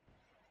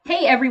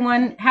Hey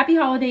everyone, happy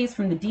holidays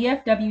from the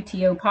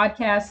DFWTO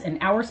podcast and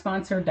our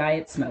sponsor,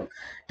 Diet Smoke.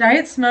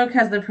 Diet Smoke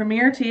has the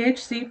premier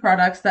THC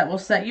products that will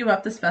set you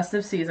up this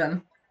festive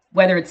season.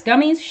 Whether it's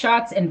gummies,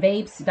 shots, and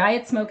vapes,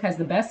 Diet Smoke has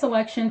the best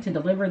selection to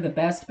deliver the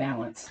best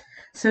balance.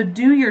 So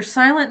do your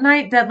silent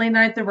night, deadly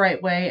night the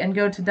right way and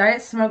go to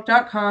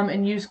dietsmoke.com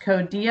and use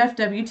code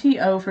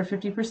DFWTO for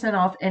 50%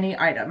 off any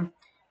item.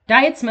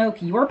 Diet Smoke,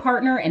 your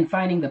partner in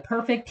finding the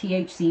perfect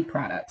THC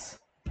products.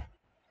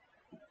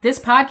 This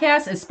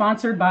podcast is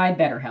sponsored by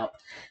BetterHelp.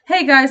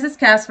 Hey guys, it's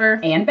Casper.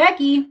 And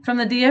Becky. From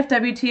the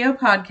DFWTO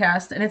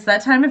podcast, and it's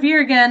that time of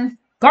year again.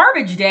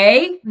 Garbage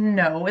Day?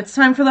 No, it's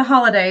time for the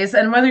holidays,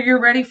 and whether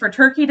you're ready for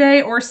Turkey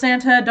Day or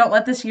Santa, don't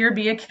let this year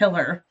be a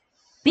killer.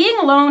 Being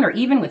alone or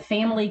even with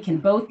family can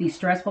both be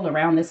stressful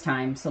around this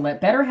time, so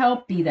let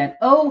BetterHelp be that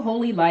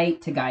holy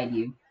light to guide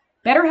you.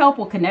 BetterHelp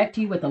will connect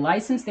you with a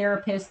licensed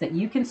therapist that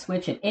you can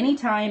switch at any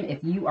time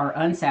if you are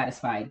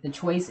unsatisfied. The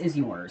choice is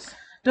yours.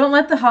 Don't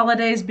let the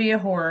holidays be a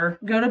horror.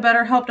 Go to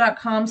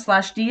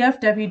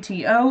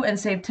betterhelp.com/DFWTO and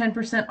save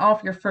 10%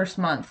 off your first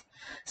month.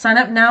 Sign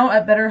up now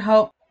at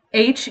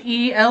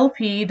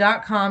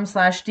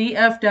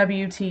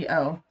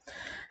betterhelp.com/DFWTO.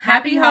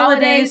 Happy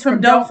holidays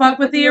from Don't Fuck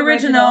With the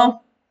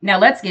Original. Now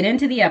let's get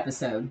into the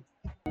episode.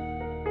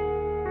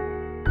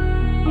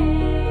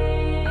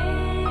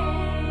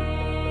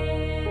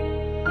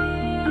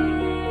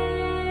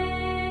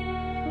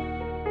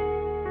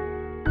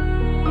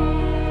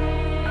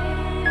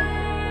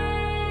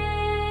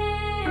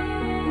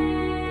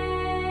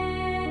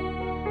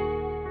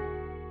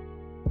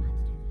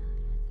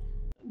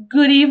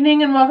 Good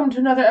evening and welcome to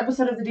another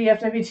episode of the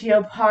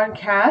DFWTO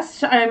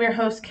podcast. I am your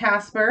host,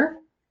 Casper.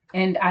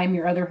 And I'm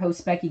your other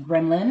host, Becky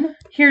Gremlin.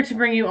 Here to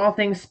bring you all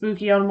things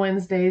spooky on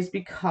Wednesdays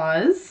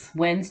because...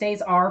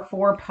 Wednesdays are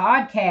for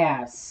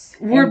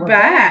podcasts. We're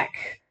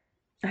back.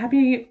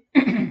 Happy...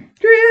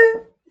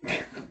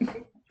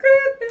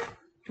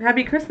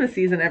 Happy Christmas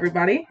season,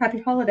 everybody.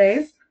 Happy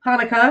holidays.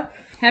 Hanukkah.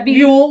 Happy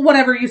Yule,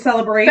 whatever you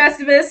celebrate.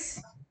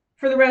 Festivus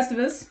for the rest of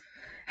us.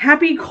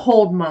 Happy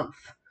cold month.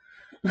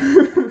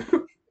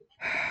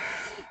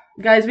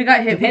 Guys, we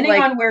got hit Depending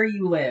with on where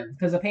you live,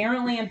 because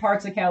apparently in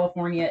parts of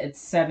California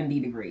it's 70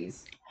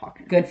 degrees.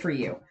 Good for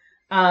you.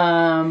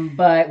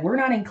 But we're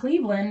not in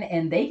Cleveland,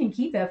 and they can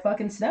keep that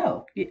fucking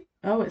snow.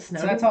 Oh, it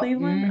snowed in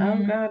Cleveland?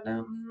 Mm-hmm. Oh, God,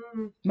 no.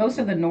 Most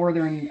of the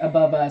northern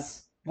above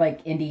us,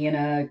 like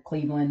Indiana,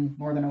 Cleveland,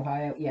 Northern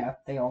Ohio, yeah,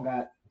 they all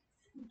got.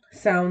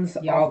 Sounds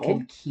Y'all awful.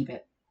 can keep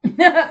it.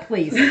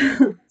 Please.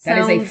 That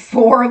is a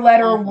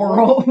 4-letter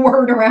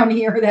word around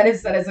here. That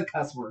is a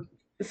cuss word.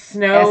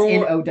 Snow.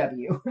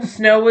 S-N-O-W.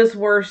 Snow is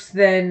worse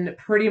than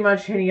pretty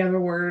much any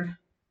other word.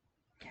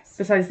 Yes.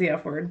 Besides the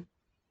F word.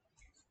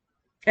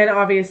 And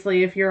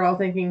obviously, if you're all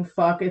thinking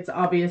fuck, it's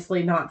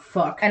obviously not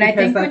fuck. And I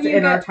think that's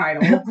in our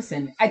title.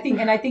 Listen, I think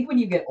when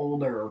you get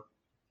older,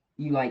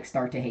 you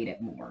start to hate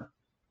it more.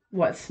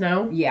 What,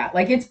 snow? Yeah,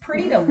 it's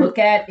pretty to look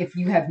at if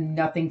you have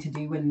nothing to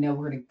do and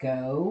nowhere to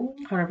go.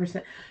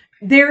 100%.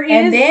 There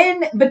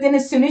is... But then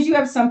as soon as you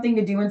have something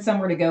to do and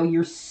somewhere to go,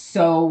 you're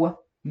so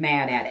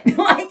mad at it.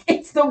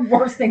 It's the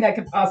worst thing that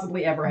could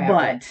possibly ever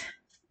happen. But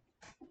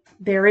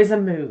there is a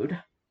mood.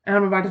 And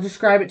I'm about to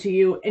describe it to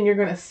you, and you're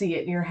going to see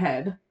it in your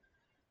head.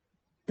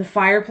 The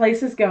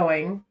fireplace is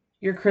going.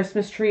 Your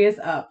Christmas tree is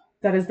up.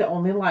 That is the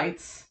only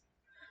lights.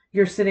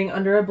 You're sitting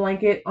under a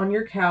blanket on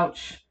your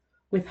couch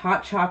with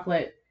hot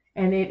chocolate,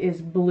 and it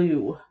is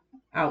blue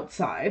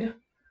outside.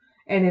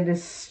 And it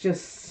is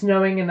just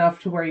snowing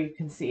enough to where you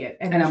can see it.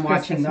 And I'm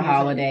watching The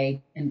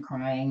Holiday and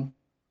crying.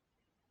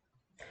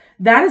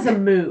 That is a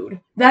mood.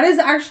 That is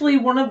actually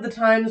one of the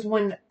times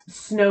when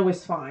snow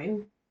is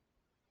fine.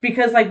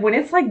 Because, when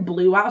it's,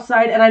 blue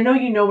outside, and I know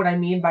you know what I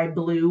mean by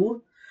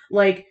blue,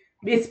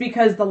 it's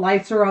because the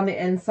lights are on the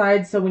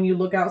inside, so when you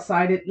look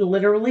outside, it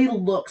literally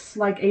looks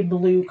like a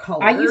blue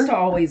color. I used to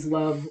always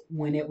love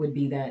when it would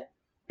be that,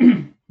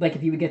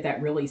 if you would get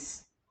that really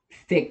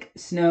thick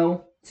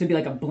snow, so it'd be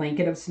like a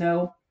blanket of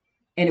snow,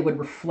 and it would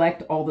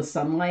reflect all the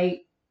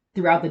sunlight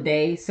throughout the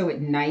day, so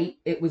at night,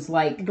 it was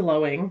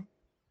glowing.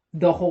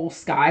 The whole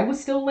sky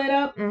was still lit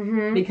up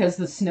because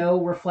the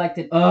snow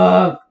reflected.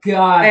 Oh,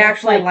 God. I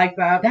actually like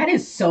that. That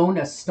is so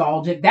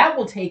nostalgic. That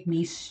will take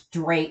me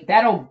straight.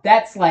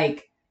 That's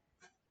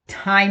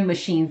time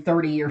machine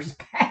 30 years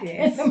back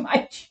into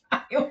my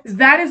childhood.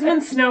 That is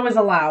when snow is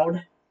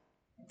allowed.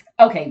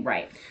 Okay,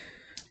 right.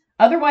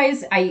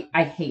 Otherwise, I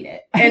hate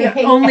it. And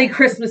only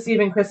Christmas Eve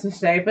and Christmas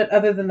Day, but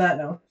other than that,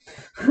 no.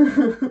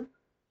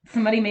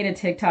 Somebody made a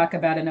TikTok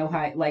about an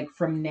Ohio,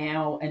 from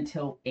now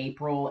until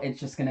April, it's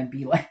just going to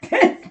be like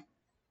this.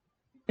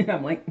 And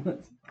I'm like,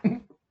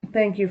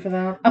 thank you for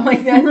that. I'm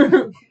like,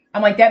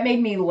 that made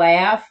me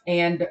laugh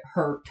and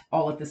hurt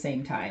all at the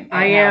same time.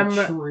 I am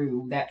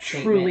true that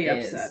truly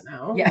is. Upset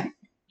now. Yeah.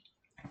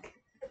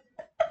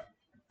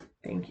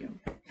 Thank you.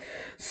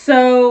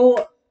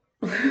 So,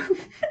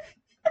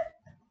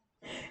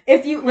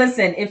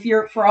 if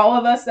you're, for all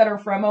of us that are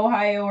from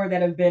Ohio or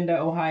that have been to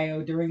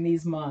Ohio during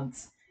these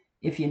months,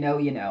 if you know,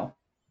 you know.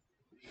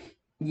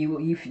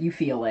 You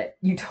feel it.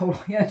 You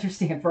totally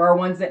understand. For our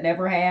ones that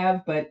never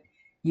have, but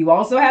you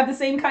also have the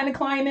same kind of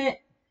climate.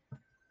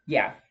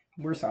 Yeah,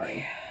 we're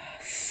sorry.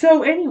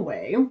 So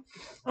anyway,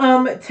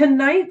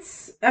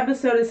 tonight's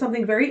episode is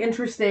something very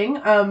interesting.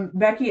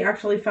 Becky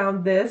actually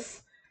found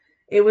this.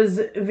 It was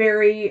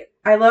very.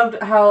 I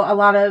loved how a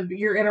lot of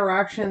your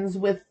interactions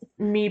with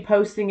me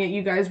posting it,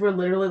 you guys were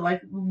literally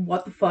like,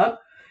 "What the fuck?"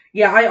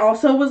 Yeah, I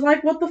also was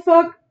like, "What the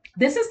fuck?"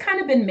 This has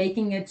kind of been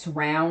making its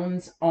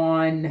rounds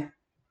on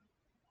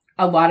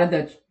a lot of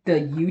the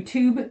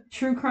YouTube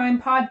true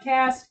crime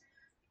podcast.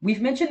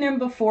 We've mentioned them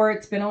before.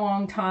 It's been a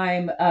long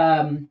time.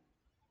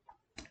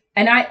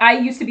 And I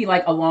used to be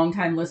like a long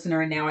time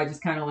listener, and now I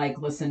just kind of like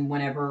listen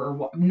whenever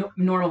or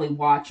normally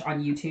watch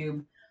on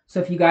YouTube. So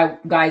if you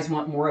guys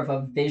want more of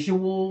a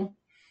visual,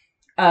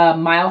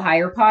 Mile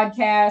Higher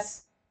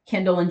podcast,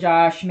 Kendall and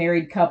Josh,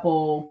 married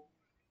couple,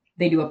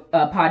 they do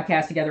a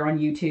podcast together on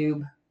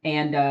YouTube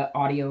and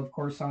audio, of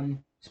course,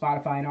 on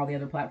Spotify and all the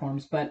other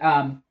platforms. But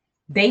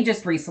they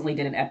just recently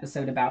did an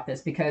episode about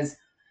this because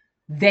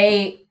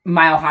they,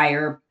 Mile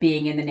Higher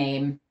being in the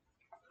name,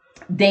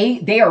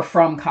 they are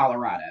from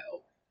Colorado.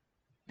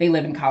 They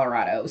live in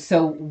Colorado.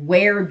 So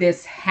where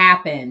this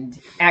happened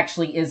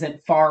actually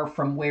isn't far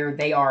from where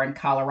they are in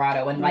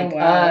Colorado. And like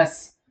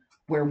us,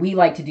 where we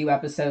like to do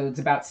episodes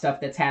about stuff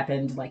that's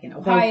happened like in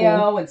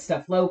Ohio and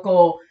stuff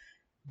local,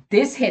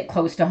 this hit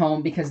close to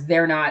home because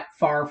they're not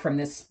far from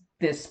this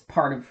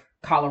part of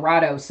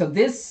Colorado. So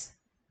this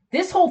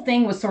whole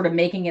thing was sort of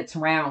making its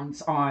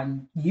rounds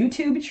on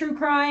YouTube true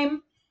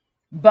crime,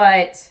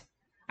 but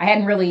I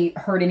hadn't really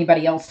heard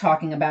anybody else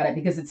talking about it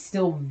because it's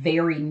still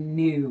very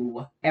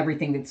new,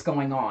 everything that's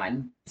going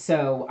on.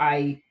 So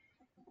I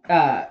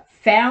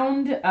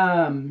found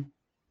an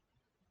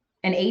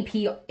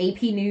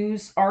AP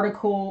News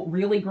article,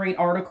 really great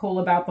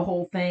article about the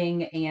whole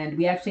thing, and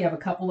we actually have a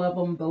couple of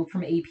them, both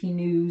from AP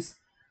News.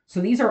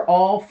 So these are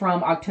all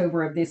from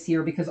October of this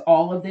year because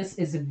all of this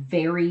is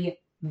very,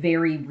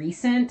 very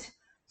recent.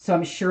 So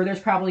I'm sure there's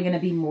probably going to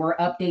be more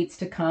updates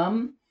to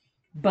come.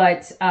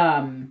 But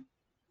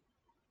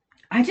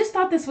I just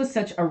thought this was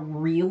such a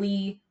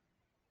really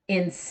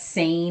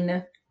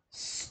insane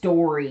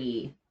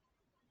story,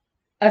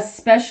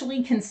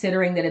 especially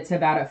considering that it's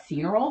about a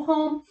funeral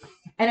home.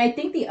 And I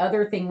think the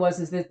other thing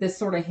is that this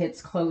sort of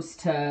hits close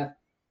to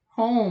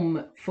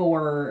home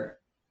for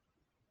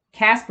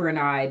Casper and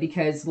I,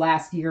 because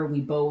last year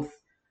we both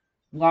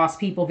lost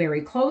people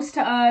very close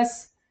to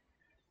us.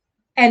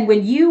 And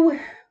when you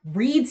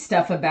read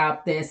stuff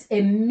about this,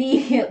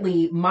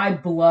 immediately my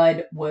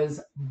blood was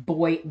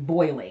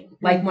boiling.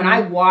 Like when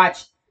I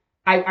watched,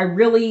 I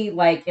really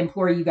like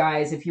implore you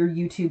guys, if you're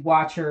YouTube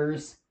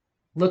watchers,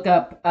 look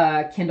up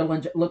Kindle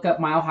and look up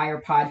Mile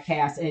Higher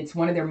podcast, and it's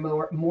one of their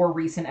more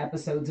recent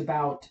episodes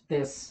about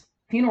this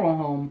funeral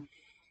home.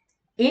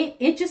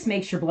 It just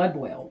makes your blood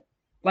boil.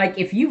 Like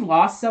if you've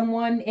lost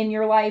someone in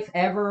your life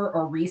ever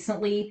or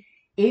recently,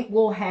 it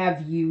will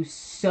have you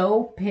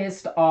so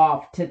pissed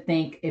off to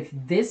think, if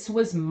this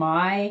was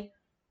my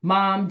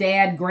mom,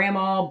 dad,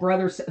 grandma,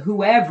 brother,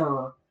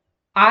 whoever,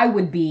 I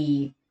would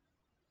be,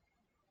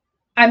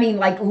 I mean,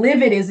 like,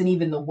 livid isn't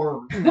even the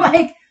word.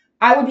 Like,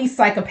 I would be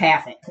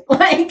psychopathic.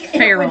 Like,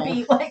 feral. It would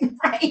be, like,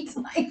 right?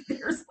 Like,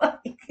 there's,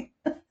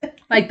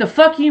 like, the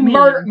fuck you mean?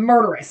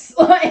 Murderous.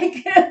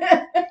 Like,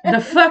 the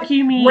fuck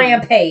you mean?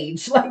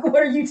 Rampage. Like,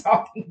 what are you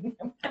talking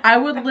about? I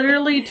would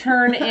literally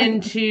turn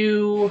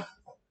into...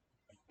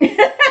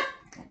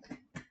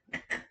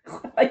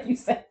 like you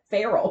said,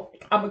 feral.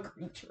 I'm a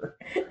creature.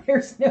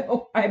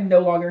 I'm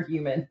no longer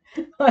human.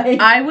 Like,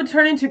 I would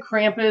turn into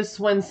Krampus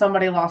when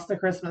somebody lost the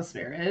Christmas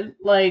spirit.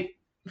 Like,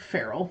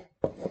 feral.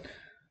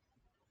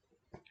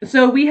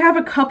 So we have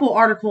a couple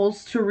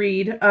articles to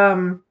read.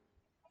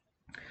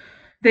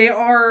 They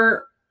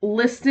are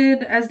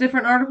listed as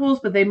different articles,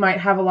 but they might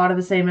have a lot of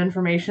the same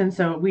information,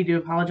 so we do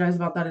apologize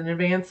about that in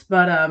advance.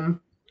 But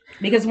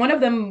because one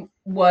of them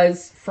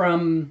was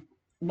from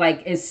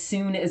like as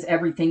soon as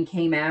everything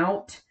came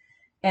out,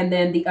 and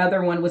then the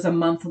other one was a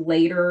month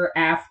later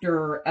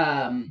after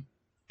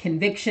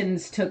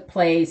convictions took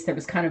place. There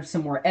was kind of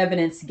some more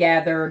evidence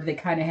gathered. They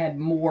kind of had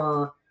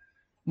more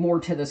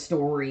to the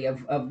story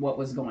of what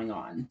was going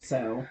on.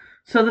 So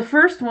the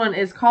first one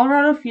is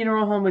Colorado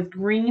funeral home with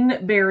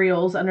green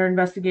burials under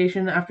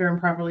investigation after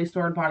improperly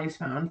stored bodies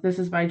found. This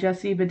is by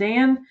Jesse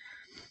Badan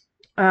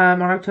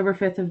on October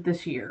 5th of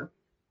this year.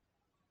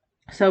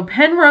 So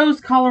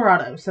Penrose,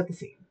 Colorado set the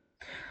scene.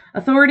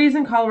 Authorities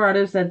in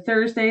Colorado said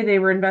Thursday they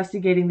were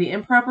investigating the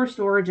improper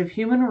storage of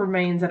human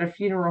remains at a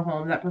funeral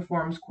home that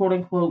performs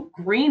quote-unquote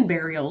green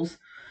burials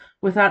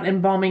without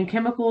embalming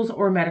chemicals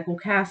or medical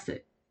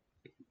caskets.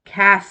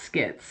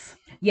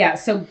 Yeah,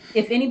 so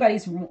if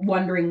anybody's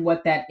wondering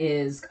what that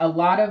is, a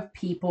lot of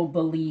people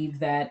believe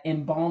that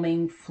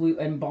embalming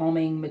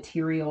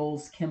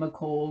materials,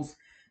 chemicals,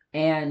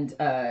 and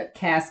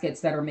caskets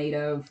that are made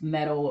of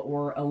metal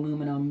or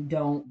aluminum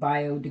don't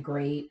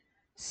biodegrade,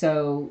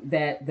 so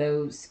that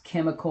those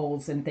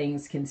chemicals and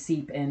things can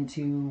seep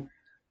into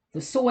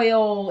the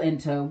soil,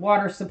 into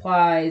water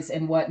supplies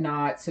and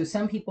whatnot. So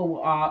some people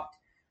will opt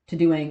to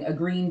doing a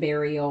green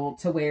burial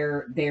to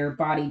where their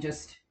body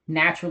just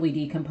naturally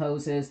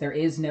decomposes. There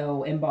is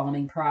no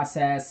embalming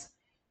process,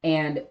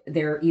 and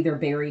they're either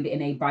buried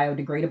in a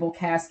biodegradable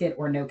casket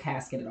or no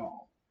casket at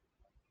all.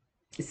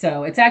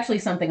 So it's actually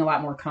something a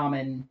lot more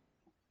common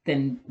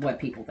than what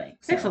people think.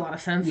 So, Makes a lot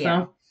of sense, yeah.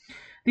 though.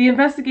 The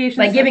investigation...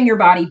 Like giving your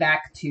body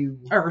back to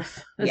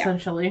Earth, Yeah.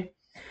 essentially.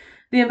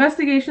 The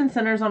investigation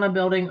centers on a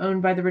building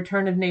owned by the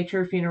Return of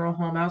Nature Funeral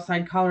Home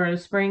outside Colorado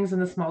Springs in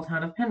the small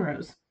town of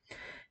Penrose.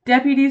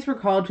 Deputies were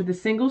called to the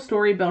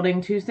single-story building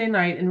Tuesday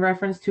night in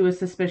reference to a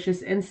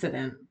suspicious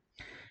incident.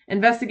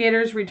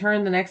 Investigators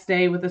returned the next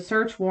day with a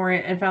search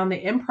warrant and found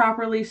the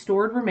improperly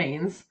stored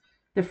remains,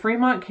 the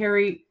Fremont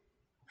County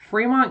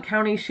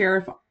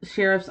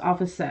Sheriff's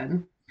Office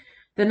said.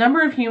 The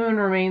number of human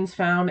remains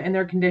found and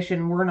their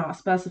condition were not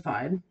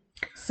specified.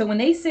 So when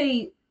they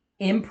say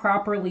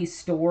improperly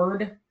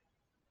stored,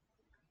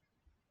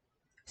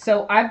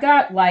 so I've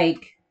got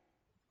like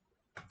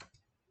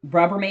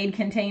Rubbermaid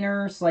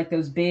containers, like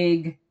those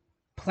big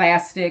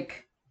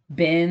plastic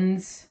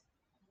bins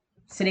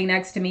sitting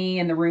next to me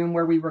in the room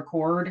where we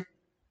record.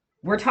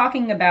 We're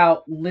talking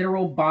about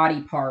literal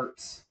body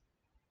parts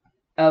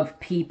of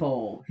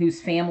people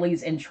whose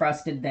families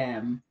entrusted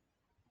them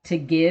to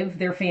give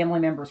their family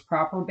members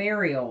proper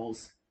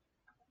burials.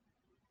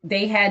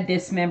 They had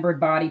dismembered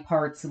body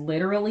parts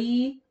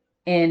literally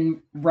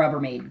in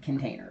Rubbermaid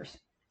containers,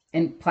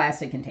 in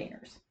plastic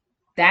containers.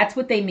 That's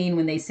what they mean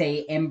when they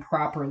say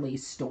improperly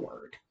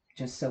stored.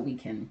 Just so we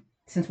can,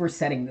 since we're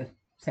setting the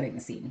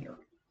scene here.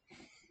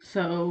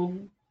 So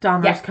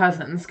Dahmer's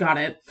cousins got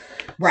it.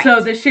 Right.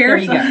 So the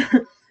sheriff's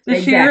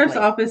Exactly. sheriff's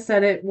office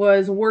said it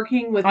was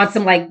working with on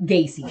some like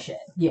Gacy shit.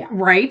 Yeah.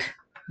 Right.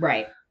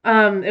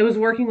 It was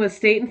working with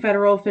state and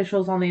federal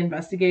officials on the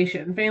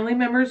investigation. Family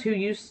members who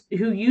used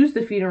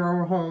the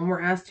funeral home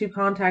were asked to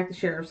contact the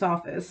sheriff's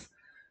office.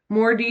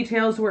 More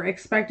details were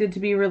expected to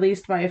be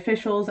released by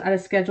officials at a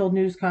scheduled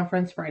news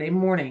conference Friday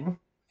morning.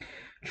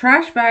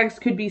 Trash bags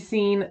could be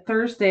seen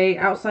Thursday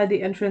outside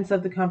the entrance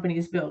of the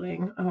company's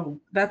building. Oh,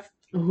 that's...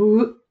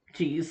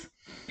 Jeez.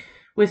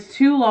 With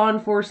 2 law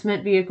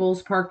enforcement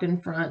vehicles parked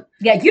in front.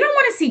 Yeah, you don't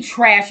want to see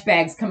trash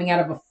bags coming out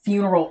of a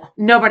funeral.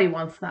 Nobody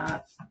wants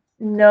that.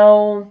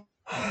 No.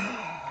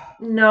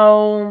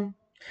 No.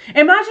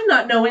 Imagine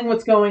not knowing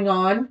what's going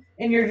on,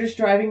 and you're just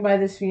driving by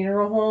this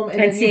funeral home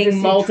and seeing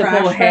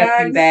multiple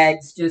hefty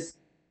bags just...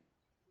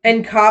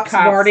 And cops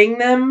guarding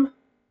them.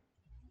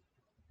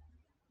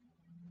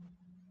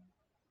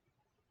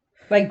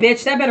 Like,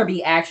 bitch, that better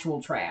be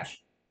actual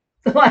trash.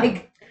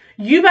 Like,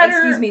 you better...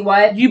 Excuse me,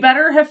 what? You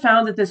better have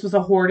found that this was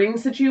a hoarding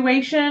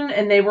situation,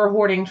 and they were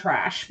hoarding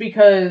trash,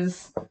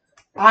 because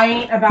I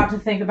ain't about to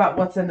think about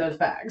what's in those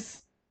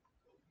bags.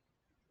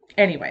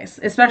 Anyways,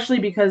 especially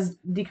because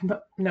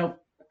nope.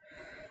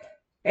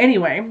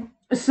 Anyway,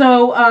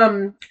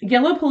 so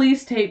yellow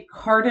police tape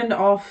cartoned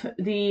off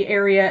the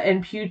area,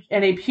 and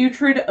a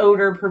putrid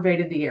odor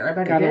pervaded the air. I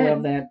bet Gotta it did.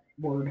 love that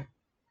word.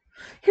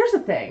 Here's the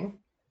thing.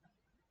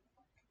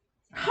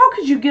 How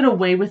could you get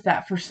away with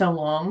that for so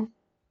long?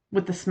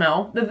 With the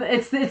smell?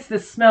 It's the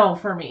smell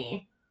for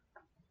me.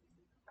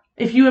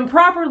 If you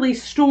improperly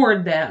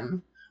stored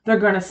them, they're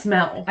gonna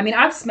smell. I mean,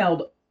 I've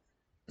smelled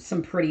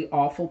some pretty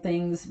awful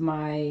things.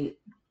 My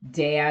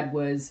dad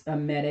was a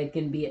medic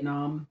in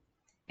Vietnam,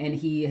 and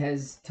he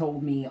has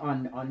told me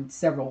on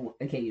several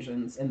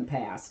occasions in the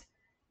past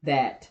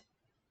that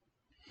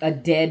a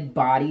dead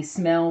body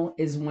smell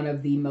is one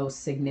of the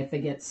most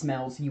significant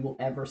smells you will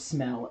ever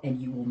smell,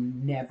 and you will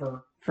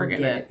never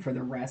forget it for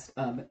the rest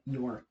of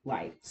your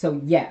life.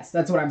 So yes,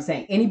 that's what I'm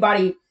saying.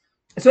 Anybody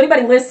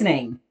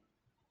listening,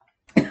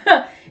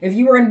 if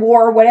you were in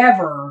war or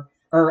whatever,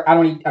 or I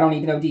don't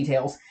even know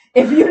details.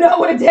 If you know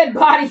what a dead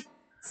body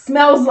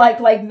smells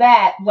like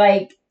that,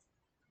 like,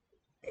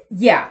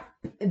 yeah,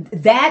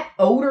 that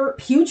odor,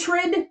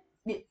 putrid.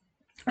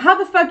 How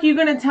the fuck are you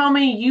gonna tell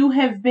me you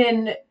have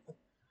been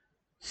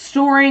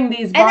storing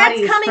these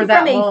bodies for that long? And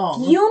that's coming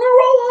from a funeral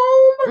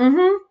home?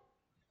 Mm-hmm.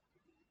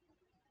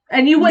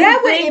 And you wouldn't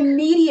that was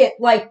immediate,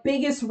 like,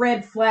 biggest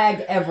red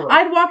flag ever.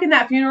 I'd walk in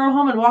that funeral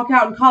home and walk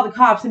out and call the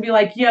cops and be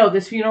like, yo,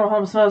 this funeral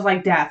home smells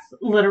like death.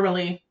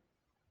 Literally.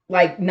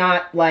 Like,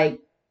 not, like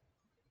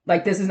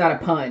this is not a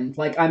pun.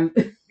 Like, I'm...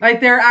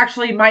 Like, there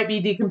actually might be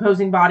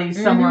decomposing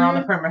bodies somewhere on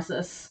the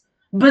premises.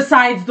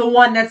 Besides the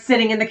one that's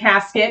sitting in the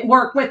casket.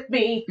 Work with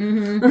me.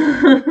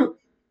 Mm-hmm.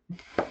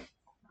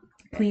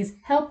 Please,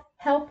 help.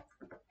 Help.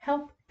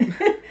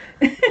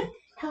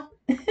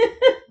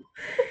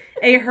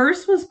 A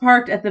hearse was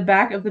parked at the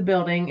back of the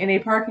building in a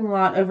parking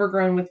lot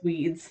overgrown with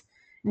weeds.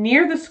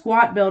 Near the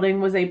squat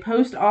building was a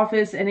post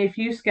office and a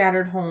few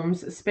scattered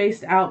homes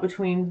spaced out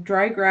between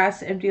dry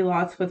grass, empty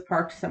lots with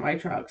parked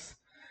semi-trucks.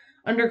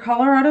 Under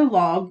Colorado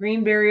law,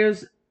 green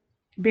burials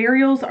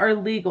Burials are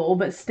legal,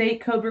 but state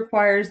code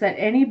requires that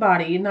any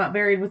body not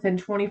buried within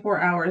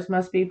 24 hours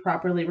must be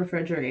properly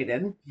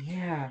refrigerated.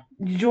 Yeah.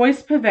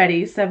 Joyce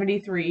Pavetti,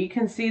 73,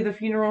 can see the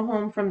funeral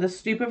home from the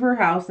stoop of her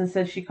house and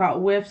said she caught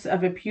whiffs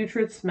of a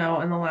putrid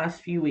smell in the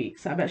last few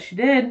weeks. I bet she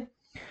did.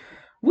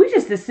 We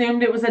just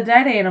assumed it was a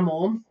dead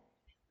animal.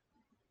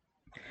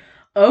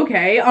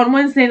 Okay. On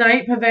Wednesday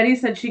night, Pavetti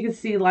said she could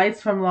see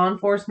lights from law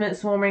enforcement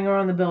swarming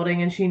around the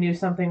building and she knew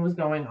something was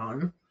going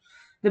on.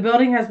 The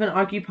building has been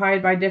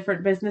occupied by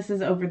different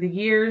businesses over the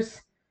years,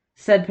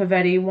 said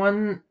Pavetti,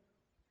 one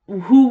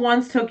who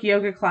once took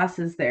yoga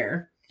classes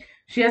there.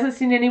 She hasn't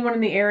seen anyone in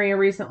the area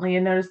recently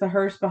and noticed the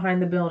hearse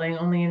behind the building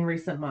only in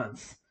recent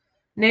months.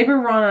 Neighbor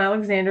Ron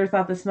Alexander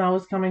thought the smell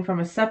was coming from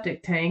a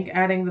septic tank,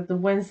 adding that the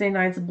Wednesday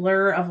night's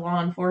blur of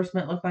law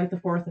enforcement looked like the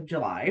 4th of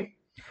July.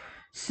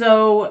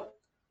 So,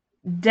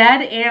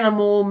 dead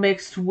animal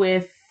mixed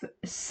with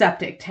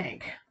septic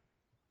tank.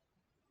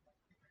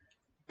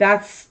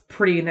 That's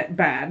pretty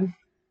bad.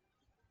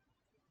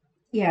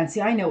 Yeah, and see,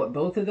 I know what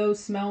both of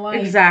those smell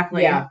like.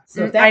 Exactly. Yeah.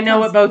 So if I know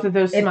what both of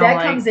those smell like.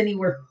 If that comes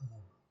anywhere...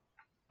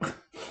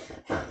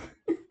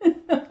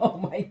 Oh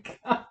my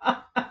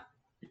God.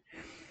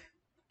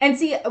 And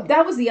see,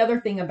 that was the other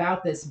thing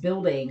about this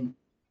building.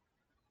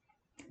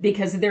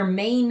 Because their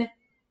main...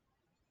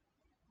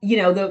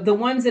 the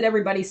ones that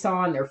everybody saw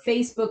on their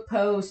Facebook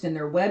post and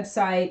their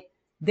website,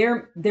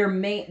 their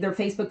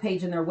Facebook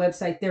page and their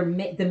website,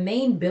 the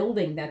main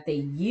building that they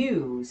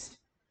used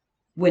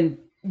when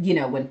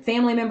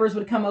family members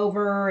would come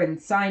over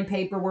and sign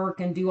paperwork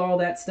and do all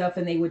that stuff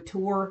and they would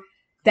tour,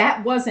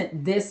 that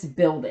wasn't this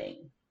building.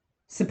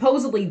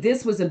 Supposedly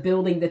this was a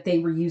building that they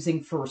were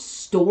using for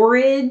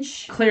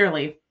storage.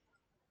 Clearly.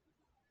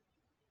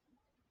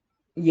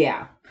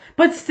 Yeah.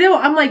 But still,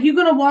 I'm like, you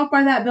gonna walk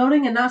by that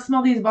building and not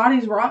smell these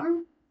bodies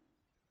rotten?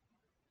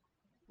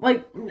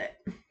 Like,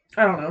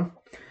 I don't know.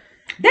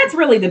 That's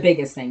really the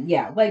biggest thing.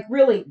 Yeah. Like,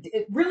 really at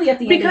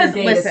the end of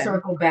the day, to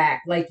circle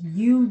back, like,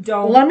 you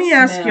don't Let me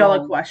ask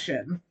y'all a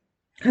question.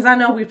 Because I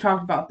know we've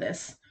talked about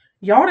this.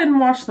 Y'all didn't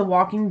watch The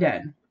Walking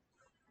Dead.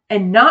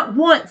 And not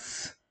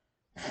once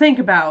think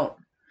about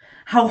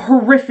how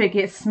horrific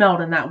it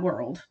smelled in that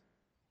world.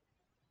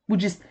 With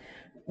just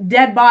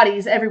dead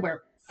bodies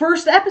everywhere.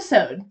 First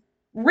episode,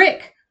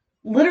 Rick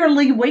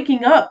literally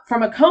waking up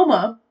from a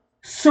coma,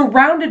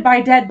 surrounded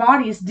by dead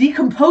bodies,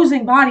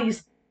 decomposing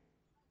bodies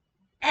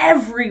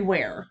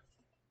everywhere.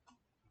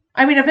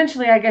 I mean,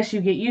 eventually I guess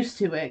you get used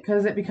to it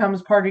because it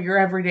becomes part of your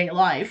everyday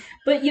life.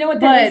 But you know what?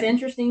 That is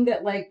interesting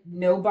that, like,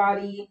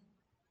 nobody...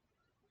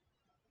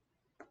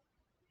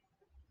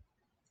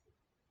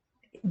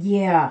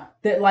 Yeah.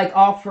 That, like,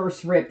 off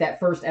first rip, that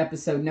first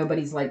episode,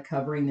 nobody's, like,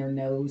 covering their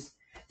nose.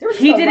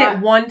 He did it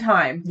one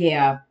time.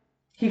 Yeah.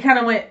 He kind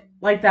of went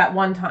like that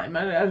one time.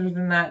 Other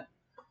than that...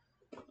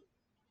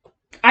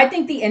 I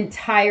think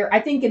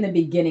in the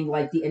beginning,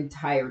 like, the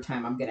entire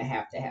time, I'm going to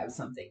have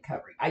something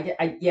covering.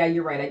 Yeah,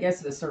 you're right. I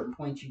guess at a certain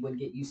point you would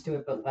get used to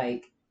it, but,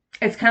 like...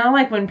 It's kind of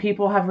like when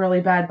people have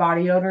really bad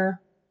body odor.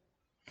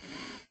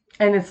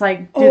 And it's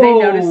like, do they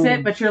notice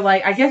it? But you're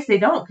like, I guess they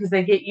don't because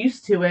they get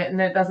used to it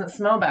and it doesn't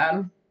smell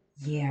bad.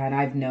 Yeah, and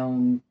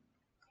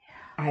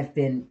I've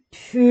been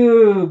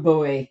too,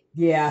 boy.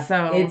 Yeah.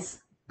 So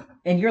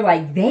and you're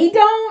like, they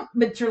don't?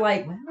 But you're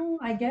like, well,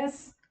 I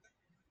guess...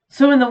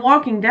 So in the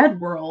Walking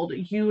Dead world,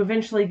 you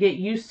eventually get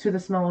used to the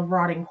smell of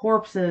rotting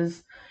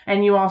corpses,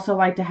 and you also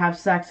like to have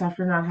sex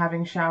after not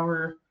having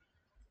showered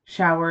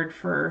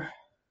for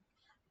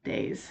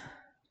days.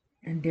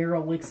 And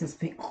Daryl licks his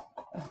feet. Oh,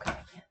 okay,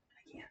 I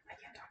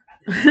can't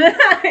talk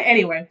about this.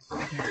 Anyway,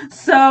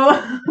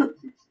 so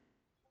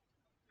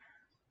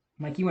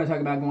Mike, you want to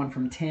talk about going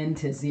from 10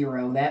 to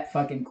 0 that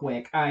fucking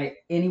quick?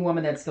 Any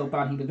woman that still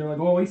thought they're like,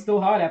 oh, he's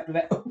still hot after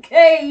that.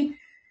 Okay.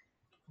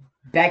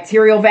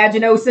 Bacterial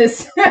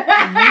vaginosis.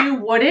 You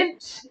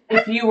wouldn't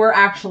if you were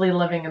actually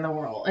living in that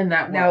world.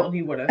 No,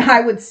 you wouldn't. I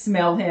would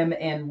smell him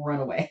and run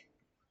away.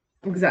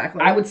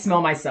 Exactly. I would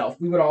smell myself.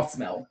 We would all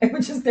smell. It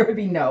would just, there would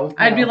be no.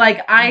 I'd be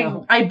like,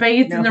 I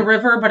bathed in the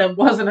river, but it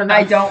wasn't enough.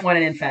 I don't want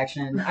an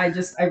infection. I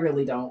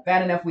really don't.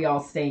 Bad enough we all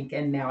stink,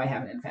 and now I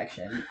have an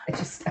infection.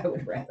 I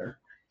would rather.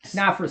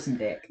 Not for some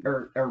dick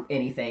or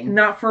anything.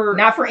 Not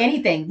for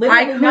anything.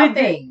 Literally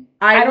nothing.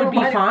 I would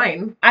be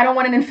fine. I don't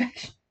want an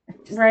infection.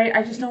 Right?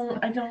 I don't.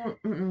 I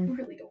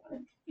really don't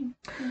want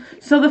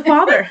it. So the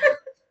father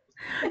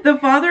of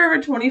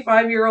a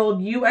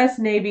 25-year-old U.S.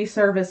 Navy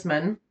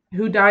serviceman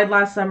who died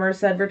last summer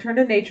said Return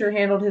to Nature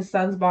handled his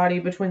son's body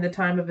between the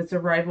time of its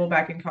arrival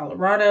back in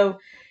Colorado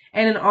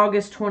and an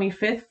August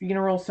 25th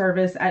funeral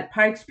service at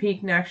Pikes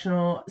Peak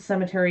National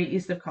Cemetery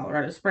east of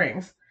Colorado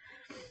Springs.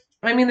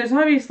 I mean, there's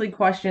obviously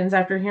questions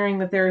after hearing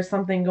that there is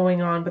something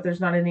going on, but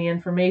there's not any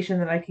information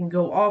that I can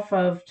go off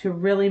of to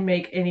really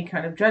make any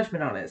kind of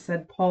judgment on it,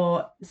 said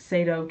Paul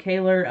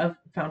Sato-Kaler of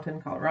Fountain,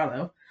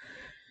 Colorado.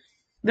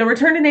 The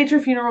Return to Nature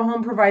funeral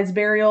home provides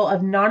burial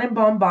of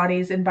non-embalmed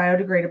bodies in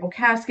biodegradable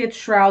caskets,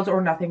 shrouds,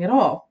 or nothing at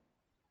all.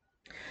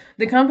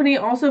 The company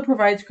also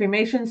provides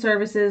cremation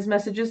services.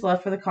 Messages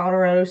left for the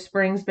Colorado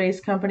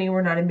Springs-based company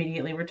were not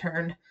immediately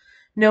returned.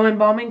 No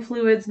embalming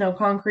fluids, no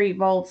concrete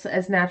vaults,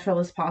 as natural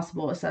as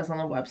possible, it says on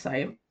the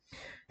website.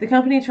 The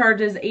company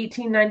charges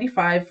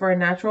 $18.95 for a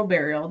natural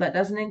burial. That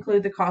doesn't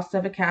include the cost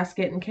of a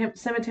casket and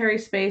cemetery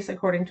space,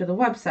 according to the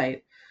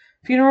website.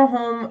 Funeral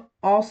home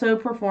also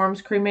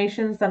performs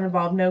cremations that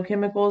involve no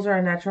chemicals or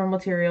unnatural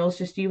materials,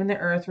 just you and the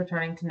earth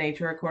returning to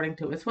nature, according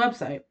to its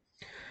website.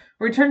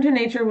 Return to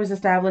nature was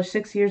established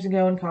 6 years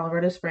ago in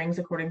Colorado Springs,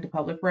 according to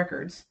public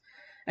records.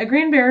 A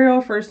green burial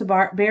refers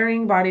to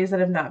burying bodies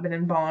that have not been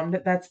embalmed.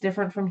 That's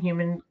different from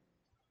human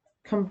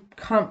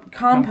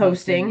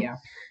composting, yeah.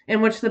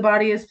 in which the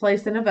body is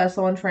placed in a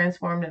vessel and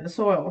transformed into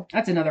soil.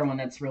 That's another one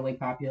that's really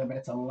popular, but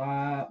it's a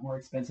lot more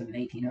expensive than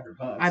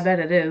 $1,800. I bet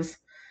it is.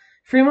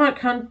 Fremont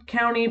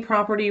County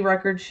property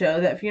records show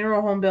that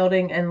funeral home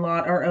building and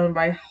lot are owned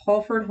by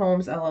Halford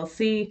Homes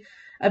LLC,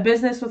 a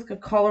business with a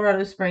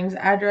Colorado Springs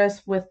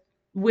address, with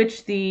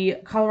which the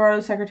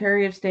Colorado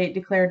Secretary of State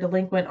declared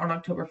delinquent on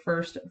October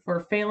 1st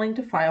for failing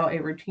to file a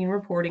routine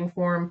reporting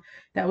form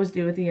that was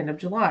due at the end of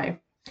July.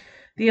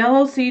 The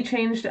LLC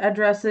changed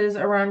addresses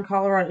around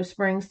Colorado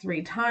Springs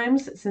 3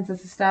 times since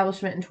its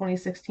establishment in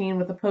 2016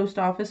 with a post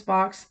office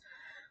box.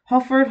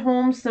 Halford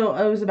Homes still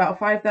owes about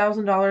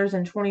 $5,000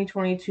 in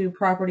 2022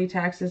 property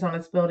taxes on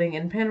its building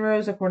in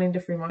Penrose, according to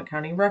Fremont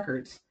County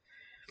records.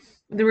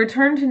 The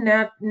Return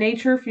to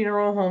Nature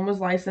Funeral Home was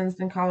licensed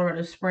in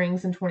Colorado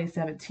Springs in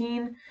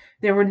 2017.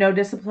 There were no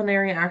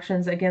disciplinary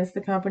actions against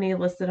the company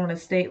listed on a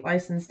state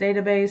license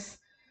database.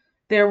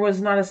 There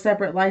was not a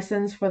separate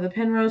license for the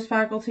Penrose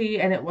faculty,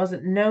 and it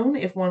wasn't known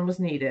if one was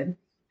needed.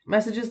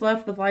 Messages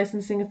left with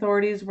licensing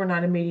authorities were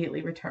not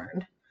immediately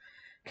returned.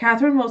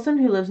 Catherine Wilson,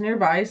 who lives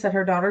nearby, said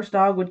her daughter's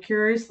dog would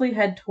curiously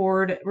head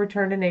toward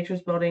Return to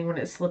Nature's building when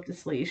it slipped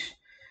its leash.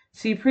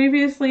 She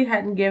previously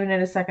hadn't given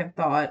it a second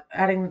thought,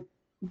 adding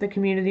the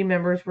community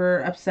members were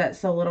upset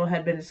so little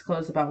had been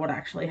disclosed about what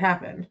actually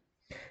happened.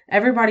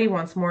 Everybody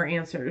wants more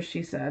answers,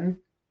 she said.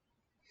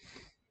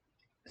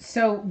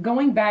 So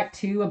going back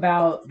to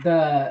about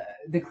the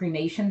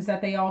cremations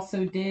that they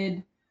also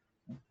did,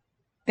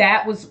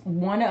 that was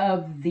one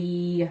of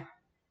the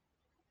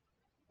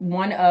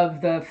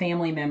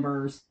family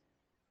members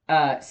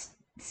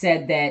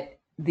said that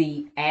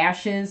the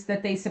ashes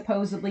that they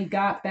supposedly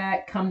got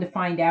back, come to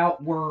find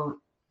out,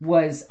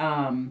 was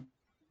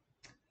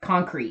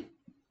concrete.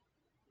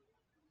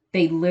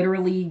 They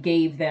literally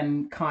gave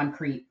them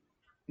concrete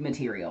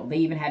material. They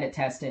even had it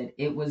tested.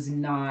 It was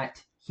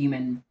not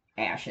human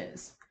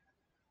ashes.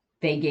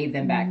 They gave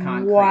them back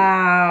concrete.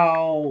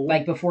 Wow.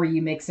 Like before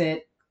you mix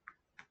it,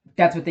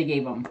 that's what they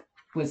gave them,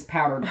 was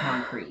powdered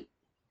concrete.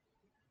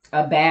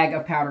 A bag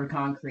of powdered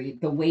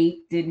concrete. The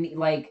weight didn't,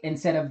 like,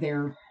 instead of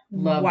their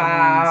loved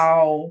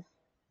ones.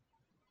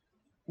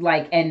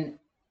 Like, and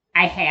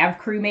I have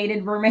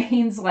cremated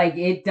remains. Like,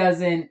 it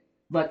doesn't,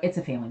 look, it's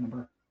a family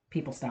member.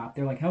 People stop.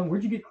 They're like, "Oh,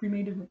 where'd you get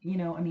cremated?" You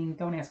know, I mean,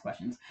 don't ask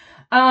questions.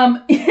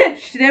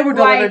 They were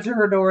delivered to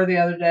her door the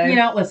other day. You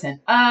know,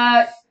 listen.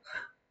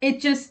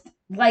 It just,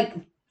 like,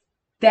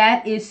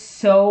 that is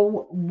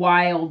so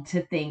wild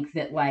to think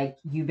that, like,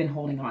 you've been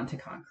holding on to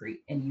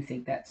concrete and you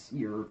think that's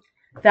your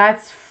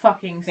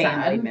fucking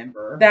family sad.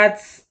 member.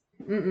 That's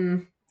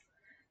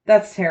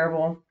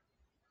terrible.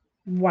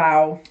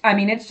 Wow. I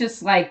mean, it's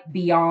just, like,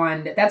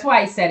 beyond. That's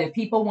why I said, if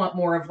people want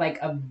more of, like,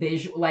 a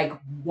visual, like,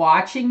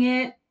 watching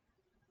it,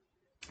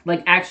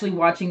 like, actually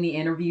watching the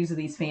interviews of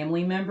these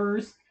family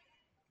members,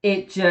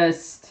 it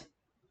just,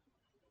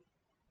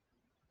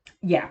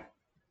 yeah,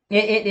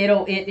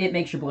 it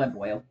makes your blood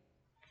boil.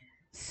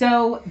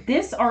 So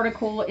this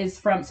article is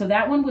from, so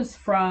that one was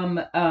from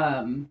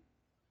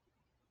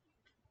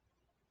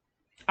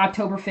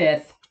October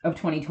 5th of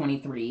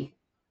 2023.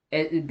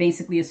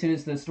 Basically, as soon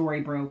as the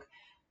story broke.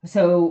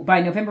 So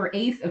by November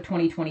 8th of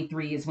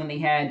 2023 is when they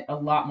had a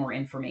lot more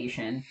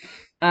information.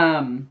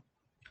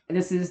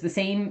 This is the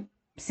same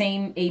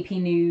AP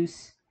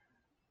News.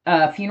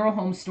 Funeral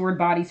homes stored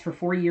bodies for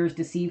 4 years,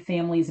 deceive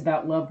families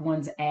about loved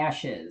ones'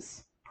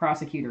 ashes,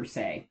 prosecutors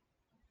say.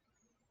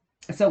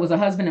 So it was a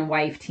husband and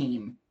wife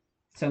team.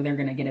 So they're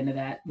going to get into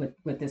that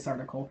with this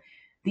article.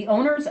 The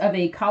owners of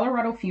a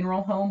Colorado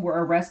funeral home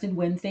were arrested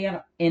Wednesday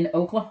in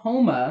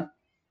Oklahoma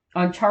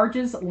on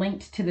charges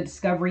linked to the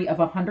discovery of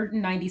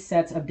 190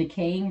 sets of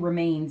decaying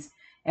remains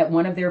at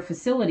one of their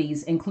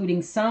facilities,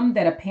 including some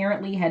that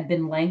apparently had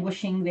been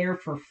languishing there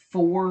for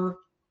 4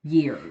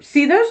 years.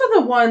 See, those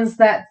are the ones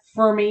that,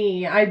 for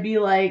me, I'd be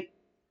like,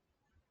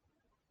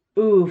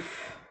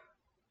 oof.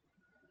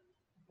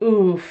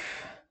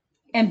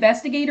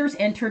 Investigators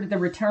entered the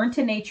Return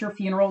to Nature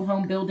funeral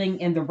home building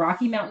in the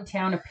Rocky Mountain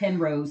town of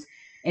Penrose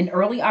in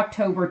early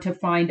October to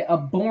find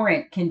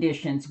abhorrent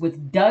conditions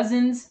with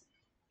dozens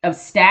of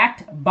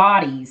stacked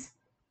bodies.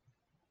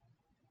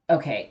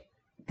 Okay,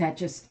 that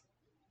just...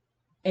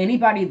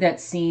 Anybody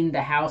that's seen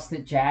the house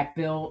that Jack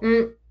built,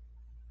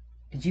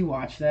 did you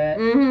watch that?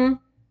 Mm-hmm.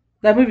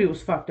 That movie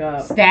was fucked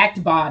up.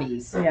 Stacked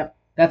bodies. Yep.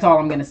 That's all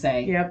I'm going to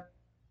say. Yep.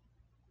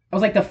 It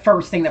was like the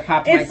first thing that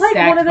popped in my stacked body.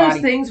 It's like one of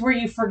those things where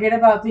you forget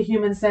about the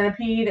human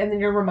centipede and then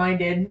you're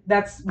reminded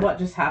that's what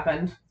just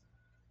happened.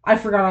 I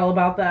forgot all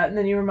about that, and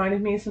then you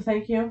reminded me, so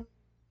thank you.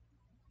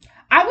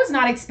 I was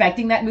not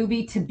expecting that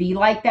movie to be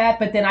like that,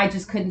 but then I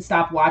just couldn't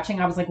stop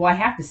watching. I was like, well, I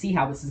have to see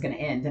how this is going to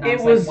end. And I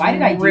was like, why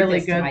did I do really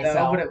this good, to myself?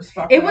 Though, but it was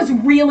fucked It up. was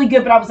really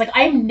good, but I was like,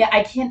 I'm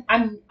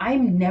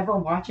never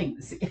watching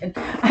this again.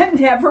 I'm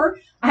never,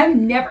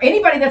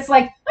 anybody that's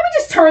like, let me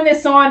just turn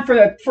this on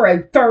for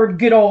a third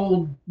good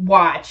old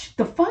watch.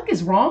 The fuck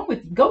is wrong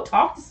with you? Go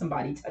talk to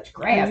somebody, touch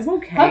grass, Are you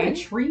okay? hug a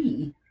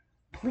tree.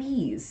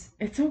 Please.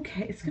 It's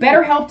okay. It's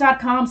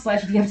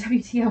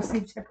BetterHelp.com/DFWTO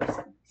save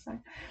 10%.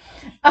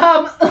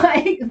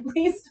 Like,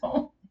 please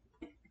don't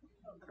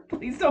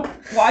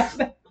watch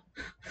that.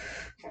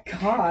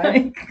 God.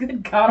 Like,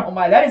 good God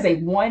Almighty, that is a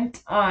one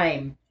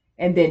time,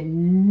 and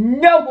then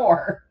no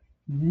more.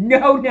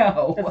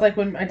 No. It's like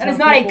when I tell that is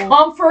not people, a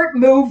comfort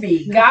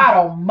movie. God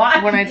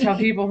Almighty. When I tell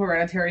people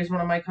Hereditary is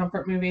one of my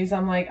comfort movies,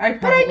 I'm like, I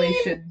probably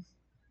should.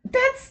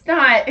 That's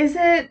not. Is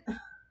it?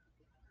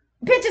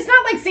 Bitch, it's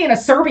not like seeing a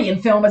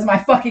Serbian film as my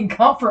fucking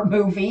comfort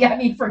movie. I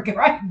mean, for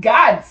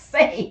God's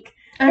sake.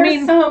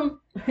 There's some,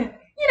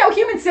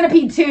 Human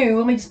Centipede 2.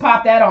 Let me just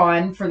pop that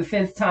on for the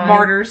 5th time.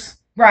 Martyrs.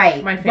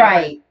 Right. My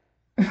favorite.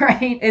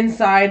 Right.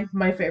 Inside,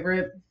 my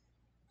favorite.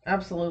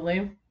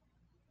 Absolutely.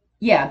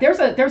 Yeah, there's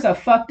a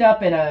fucked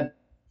up and a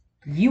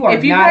you are not okay.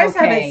 If you guys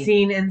haven't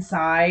seen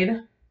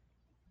Inside,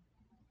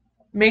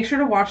 make sure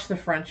to watch the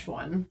French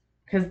one.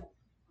 Because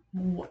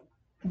I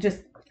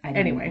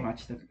anyway. didn't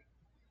watch the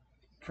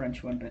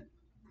French one, but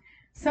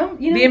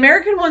the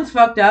American one's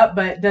fucked up,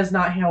 but does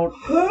not help.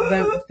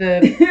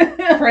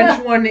 The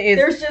French one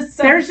is.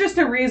 There's just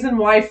a reason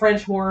why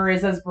French horror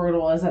is as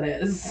brutal as it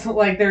is.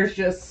 Like,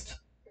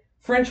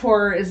 French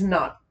horror is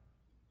not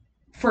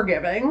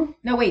forgiving.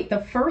 No, wait.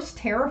 The first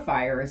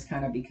Terrifier has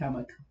kind of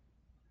become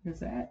is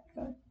that?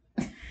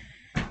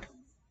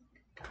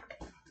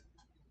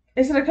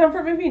 Is it a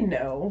comfort movie?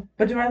 No.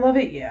 But do I love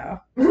it? Yeah.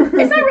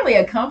 It's not really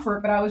a comfort,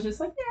 but I was just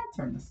like, yeah, I'll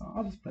turn this on.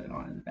 I'll just put it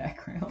on in the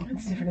background.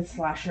 It's different. It's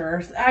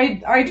slashers. I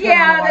turn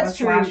on a lot of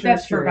slashers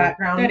that's for true.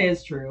 background. That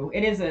is true.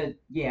 It is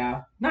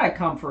not a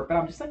comfort, but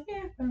I'm just like,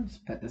 yeah, I'll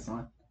just put this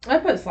on. I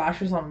put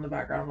slashers on in the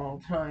background all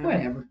the time.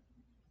 Whatever.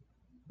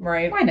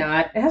 Right? Why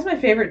not? It has my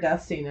favorite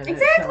death scene in it.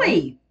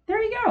 Exactly. So.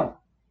 There you go.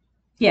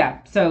 Yeah,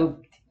 so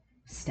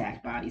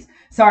stacked bodies.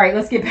 Sorry,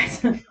 let's get back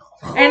to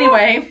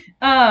Anyway,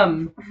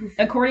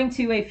 according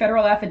to a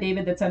federal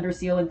affidavit that's under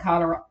seal in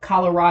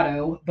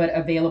Colorado, but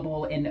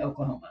available in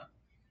Oklahoma,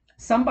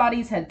 some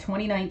bodies had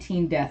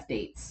 2019 death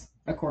dates,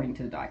 according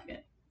to the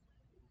document.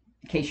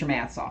 In case your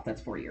math's off,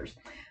 that's 4 years.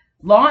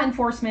 Law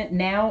enforcement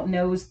now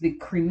knows the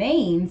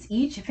cremains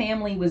each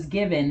family was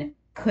given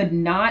could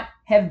not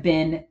have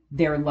been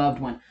their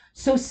loved one.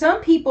 So some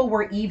people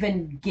were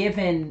even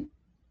given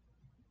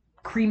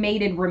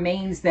cremated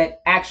remains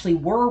that actually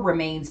were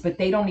remains, but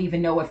they don't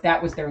even know if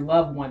that was their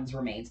loved one's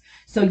remains.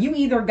 So you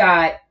either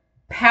got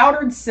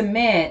powdered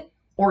cement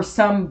or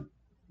some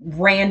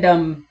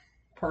random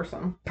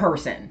person.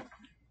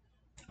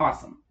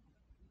 Awesome.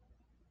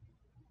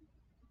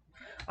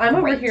 I'm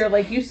over here,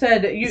 like you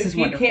said, you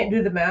can't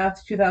do the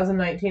math.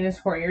 2019 is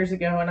 4 years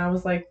ago, and I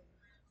was like,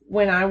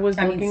 when I was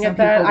looking at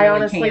that, I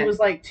honestly was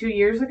like 2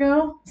 years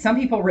ago. Some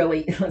people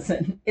really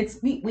listen. It's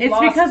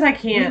because I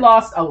can't. We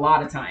lost a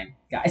lot of time,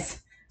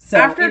 guys. So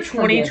after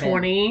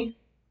 2020,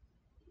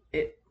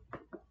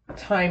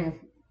 time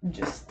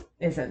just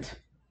isn't.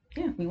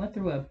 Yeah, we went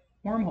through a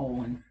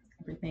wormhole and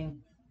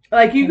everything.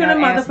 Like, you gonna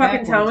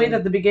motherfucking tell me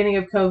that the beginning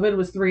of COVID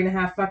was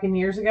 3.5 fucking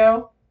years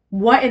ago?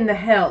 What in the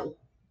hell?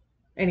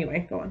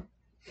 Anyway, go on.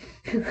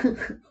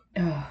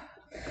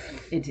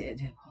 It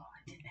did.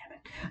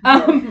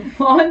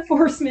 Law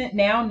enforcement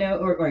now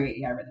know, I read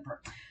the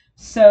part.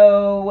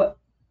 So,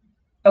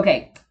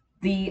 okay,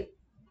 the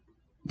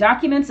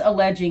documents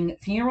alleging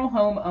funeral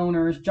home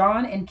owners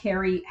John and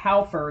Carrie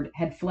Halford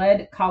had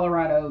fled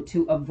Colorado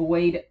to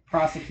avoid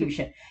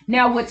prosecution.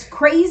 Now, what's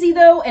crazy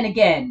though, and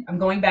again, I'm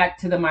going back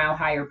to the Mile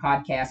Higher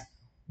podcast,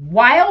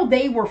 while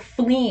they were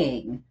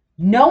fleeing,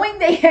 knowing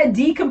they had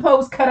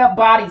decomposed, cut up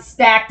bodies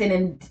stacked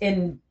in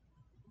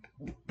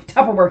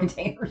Tupperware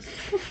containers.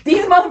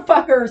 These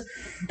motherfuckers,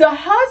 the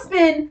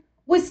husband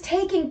was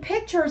taking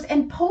pictures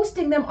and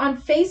posting them on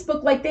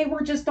Facebook like they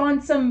were just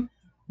on some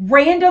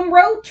random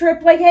road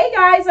trip. Like, hey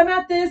guys, I'm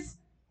at this.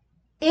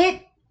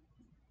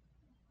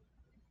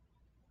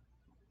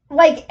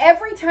 Like,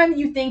 every time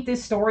you think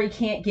this story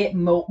can't get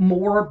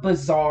more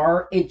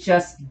bizarre, it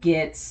just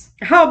gets...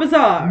 How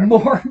bizarre?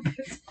 More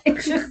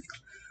bizarre.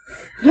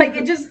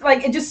 It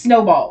just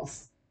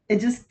snowballs. It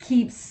just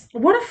keeps...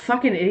 What a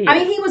fucking idiot. I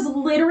mean, he was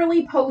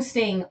literally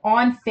posting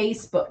on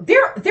Facebook.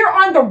 They're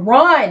on the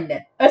run,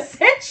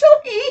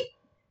 essentially.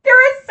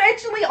 They're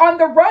essentially on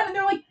the run, and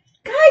they're like,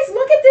 guys,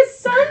 look at this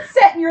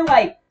sunset. And you're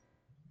like,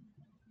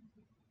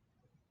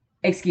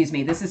 excuse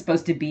me, this is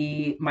supposed to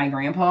be my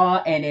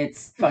grandpa, and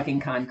it's fucking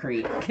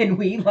concrete. Can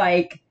we,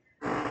 like...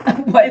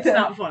 It's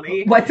not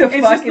funny. What the fuck?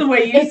 It's just the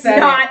way you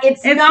said it.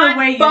 It's not the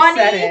way funny,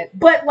 you said it.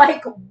 But,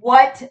 like,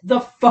 what the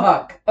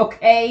fuck?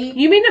 Okay?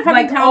 You mean to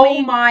fucking tell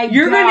me my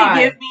you're God. going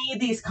to give me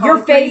these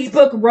concrete... You're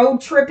Facebook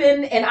road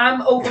tripping, and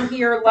I'm over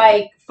here,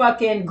 like,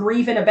 fucking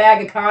grief in a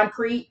bag of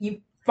concrete.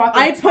 You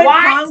fucking I put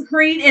twat.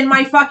 concrete in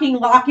my fucking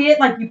locket,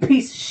 like, you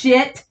piece of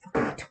shit.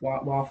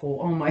 Twat waffle.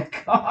 Oh my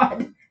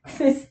god.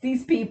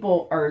 These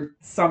people are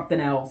something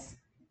else.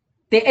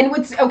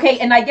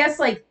 And I guess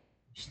like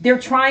she's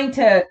trying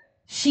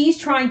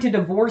to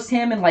divorce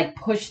him and like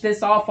push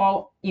this off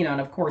all,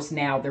 and of course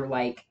now they're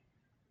like,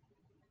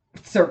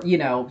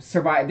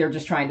 survive. They're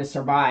just trying to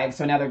survive.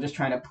 So now they're just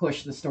trying to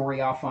push the story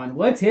off on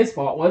what's his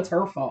fault, what's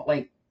her fault.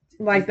 Like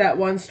that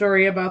one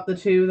story about the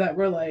two that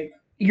were like,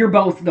 you're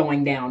both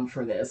going down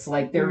for this.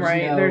 Like you're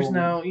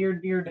done.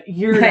 You're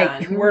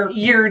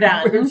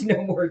done. There's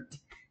no more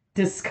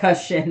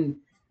discussion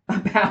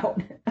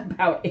about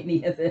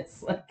any of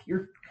this. Like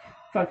you're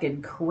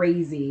fucking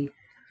crazy.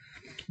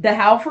 The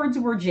Halfords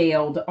were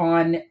jailed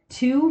on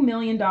 $2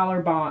 million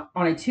bond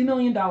on a $2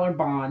 million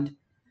bond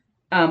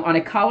on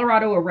a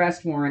Colorado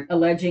arrest warrant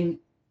alleging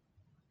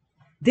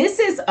this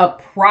is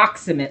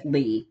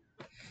approximately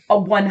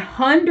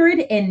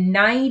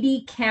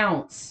 190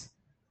 counts.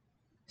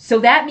 So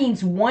that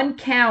means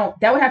that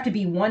would have to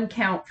be one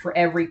count for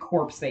every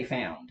corpse they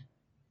found.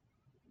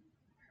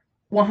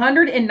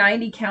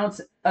 190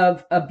 counts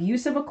of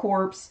abuse of a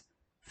corpse,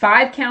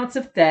 5 counts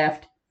of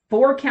theft,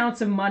 4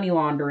 counts of money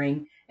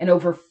laundering, and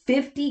over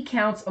 50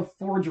 counts of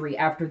forgery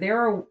after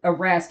their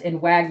arrest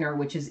in Wagner,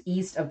 which is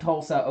east of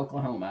Tulsa,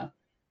 Oklahoma.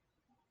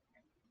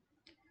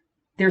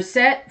 They're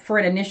set for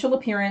an initial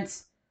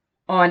appearance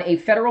on a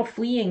federal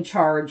fleeing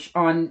charge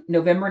on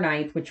November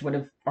 9th, which would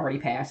have already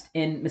passed,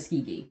 in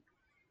Muskogee.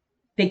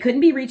 They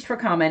couldn't be reached for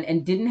comment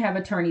and didn't have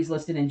attorneys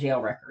listed in jail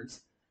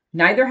records.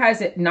 Neither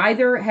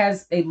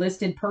has a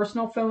listed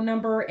personal phone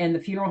number, and the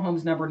funeral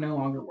home's number no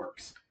longer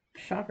works.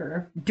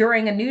 Shocker.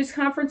 During a news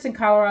conference in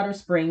Colorado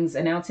Springs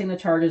announcing the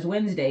charges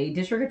Wednesday,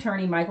 District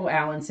Attorney Michael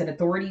Allen said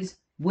authorities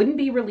wouldn't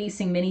be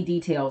releasing many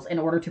details in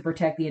order to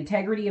protect the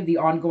integrity of the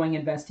ongoing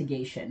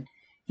investigation.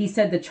 He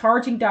said the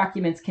charging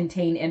documents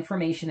contain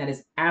information that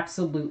is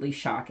absolutely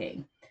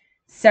shocking.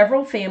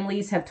 Several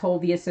families have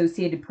told the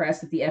Associated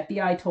Press that the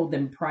FBI told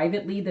them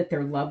privately that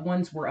their loved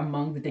ones were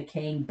among the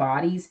decaying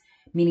bodies,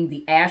 meaning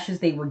the ashes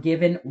they were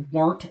given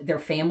weren't their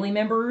family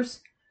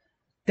members.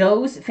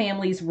 Those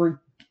families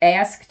were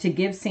asked to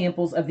give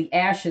samples of the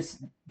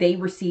ashes they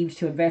received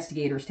to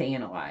investigators to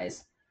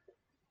analyze.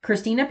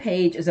 Christina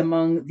Page is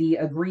among the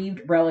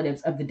aggrieved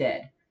relatives of the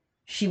dead.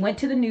 She went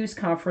to the news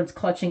conference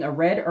clutching a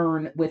red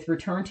urn with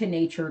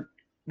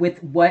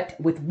what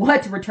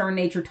Return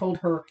Nature told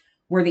her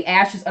were the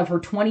ashes of her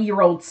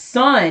 20-year-old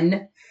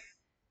son,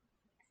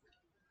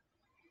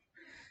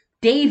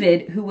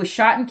 David, who was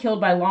shot and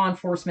killed by law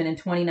enforcement in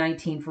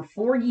 2019. For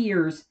 4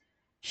 years,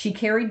 she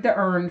carried the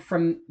urn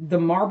from the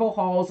marble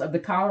halls of the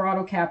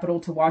Colorado Capitol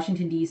to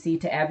Washington, D.C.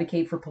 to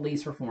advocate for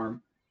police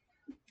reform.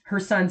 Her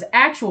son's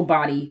actual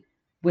body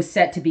was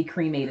set to be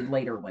cremated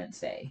later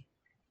Wednesday.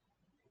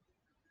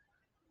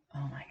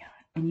 Oh my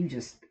God. And you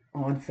just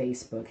on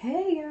Facebook,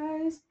 hey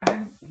guys,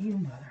 you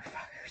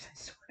motherfuckers, I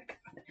swear to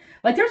God.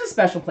 Like there's a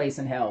special place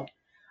in hell.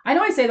 I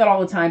know I say that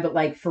all the time, but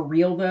like for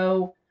real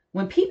though,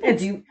 when people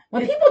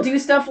do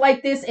stuff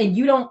like this and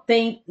you don't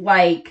think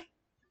like,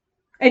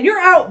 and you're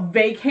out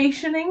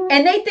vacationing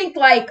and they think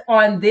like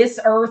on this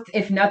earth,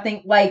 if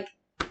nothing, like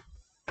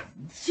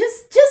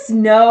just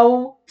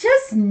know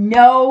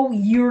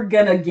you're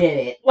gonna get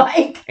it.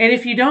 Like, and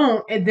if you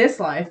don't in this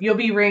life, you'll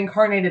be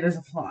reincarnated as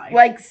a fly.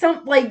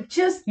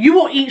 You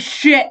will eat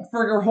shit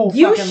for your whole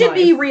you fucking should life.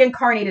 Be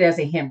reincarnated as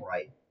a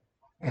hemorrhoid.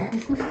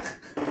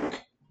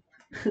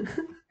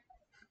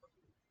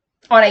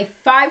 On a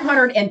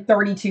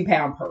 532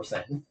 pound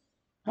person.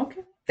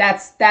 Okay.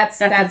 That's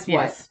what.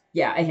 Yes.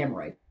 Yeah, a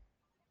hemorrhoid.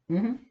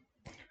 Mm-hmm.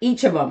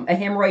 Each of them, a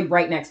hemorrhoid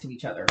right next to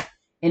each other.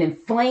 An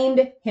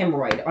inflamed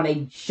hemorrhoid on a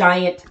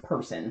giant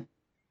person.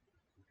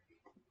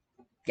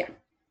 Yeah.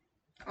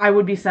 I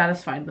would be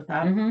satisfied with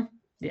that. Mm-hmm.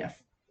 Yes.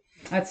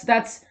 I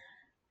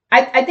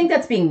think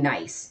that's being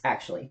nice,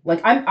 actually.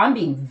 Like I'm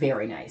being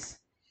very nice.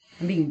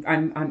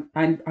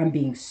 I'm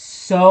being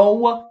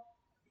so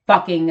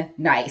fucking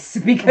nice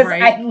because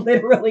right. I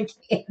literally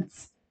can't.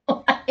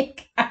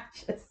 Like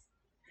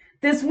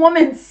this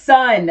woman's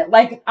son,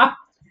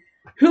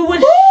 who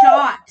was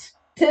shot.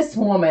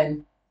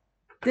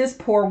 This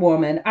poor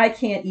woman, I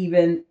can't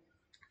even.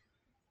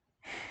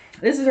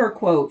 This is her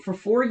quote. For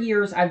 4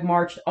 years, I've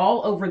marched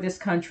all over this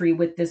country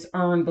with this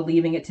urn,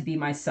 believing it to be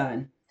my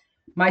son.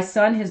 My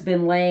son has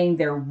been laying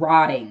there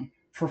rotting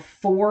for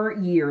 4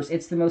 years.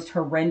 It's the most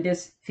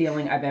horrendous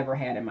feeling I've ever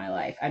had in my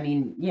life. I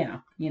mean, yeah,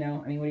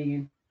 what do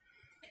you...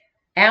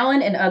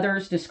 Allen and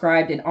others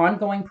described an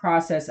ongoing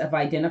process of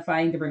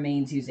identifying the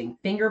remains using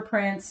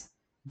fingerprints,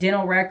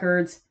 dental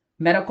records,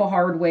 medical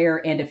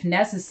hardware, and if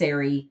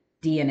necessary,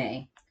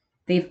 DNA.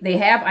 They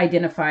have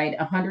identified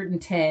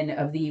 110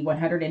 of the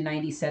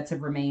 190 sets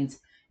of remains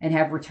and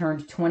have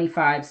returned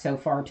 25 so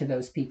far to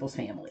those people's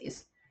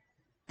families.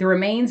 The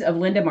remains of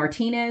Linda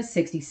Martinez,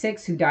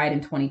 66, who died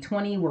in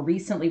 2020, were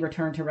recently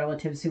returned to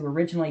relatives who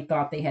originally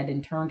thought they had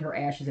interned her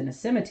ashes in a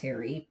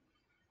cemetery.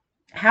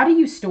 How do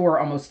you store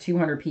almost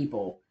 200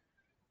 people?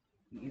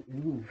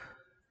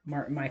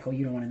 Michael,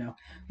 you don't want to know.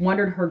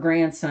 Wondered her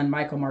grandson,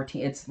 Michael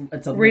Martin. It's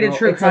a Read a literal,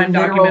 true it's crime a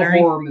literal documentary.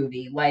 horror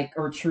movie, like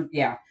or true,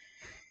 yeah.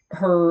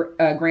 Her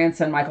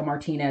grandson, Michael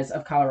Martinez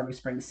of Colorado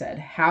Springs, said,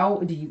 "How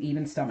do you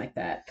even stomach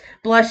that?"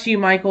 Bless you,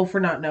 Michael, for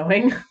not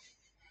knowing.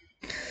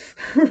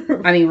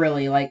 I mean,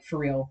 really, like for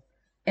real.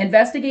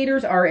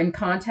 Investigators are in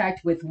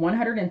contact with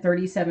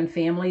 137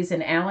 families,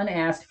 and Allen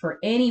asked for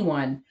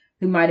anyone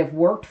who might have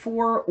worked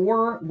for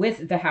or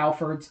with the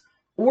Halfords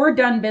or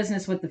done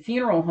business with the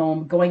funeral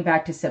home going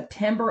back to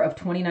September of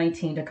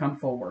 2019 to come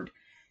forward.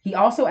 He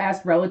also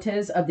asked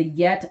relatives of the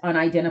yet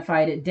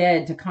unidentified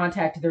dead to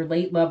contact their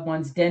late loved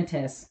one's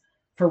dentist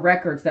for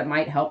records that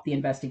might help the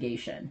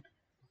investigation.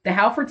 The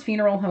Halfords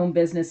Funeral Home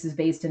business is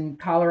based in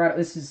Colorado.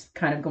 This is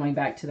kind of going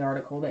back to the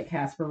article that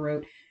Casper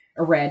wrote,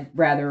 or read,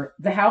 rather.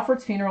 The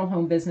Halfords Funeral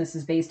Home business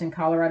is based in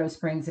Colorado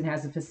Springs and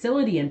has a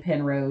facility in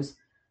Penrose,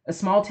 a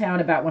small town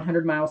about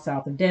 100 miles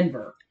south of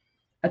Denver.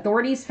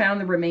 Authorities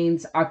found the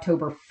remains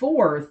October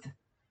 4th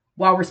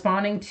while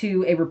responding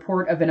to a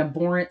report of an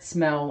abhorrent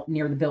smell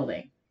near the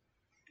building.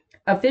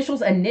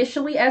 Officials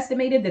initially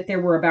estimated that there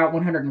were about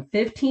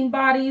 115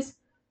 bodies,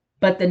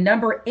 but the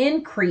number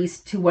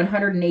increased to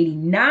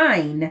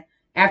 189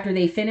 after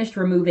they finished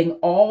removing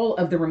all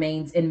of the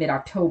remains in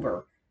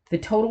mid-October. The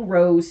total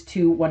rose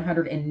to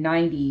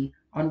 190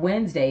 on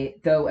Wednesday,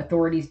 though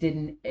authorities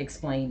didn't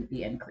explain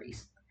the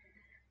increase.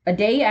 A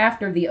day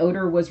after the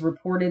odor was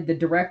reported, the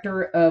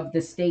director of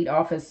the State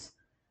Office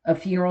of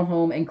Funeral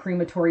Home and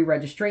Crematory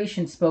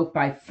Registration spoke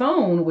by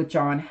phone with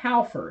John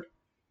Halford.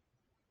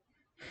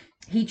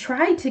 He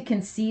tried to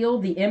conceal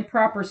the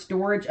improper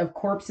storage of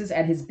corpses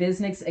at his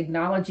business,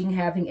 acknowledging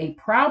having a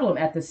problem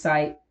at the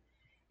site,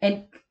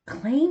 and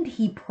claimed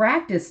he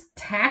practiced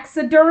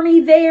taxidermy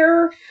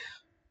there.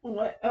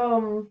 What?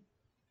 Do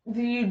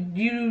you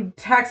do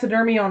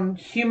taxidermy on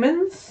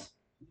humans?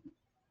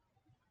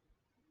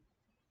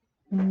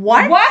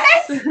 What?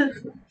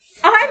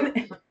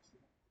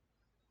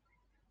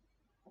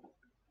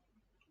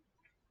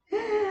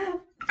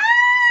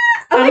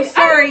 I'm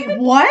sorry.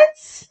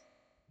 What?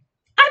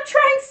 I'm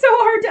trying so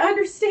hard to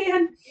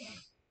understand.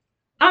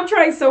 I'm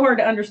trying so hard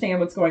to understand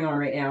what's going on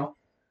right now.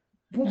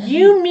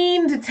 You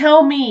mean to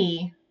tell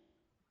me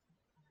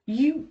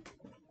you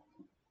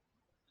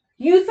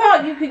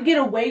thought you could get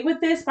away with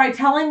this by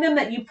telling them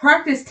that you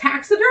practice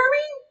taxidermy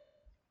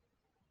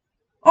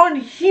on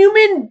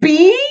human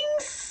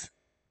beings?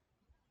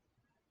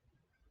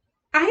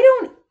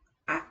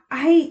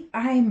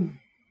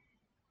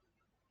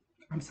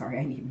 I'm sorry,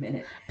 I need a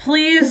minute.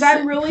 Please,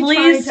 I'm really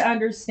trying to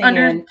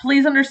understand.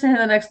 Please understand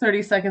the next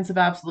 30 seconds of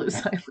absolute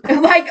silence.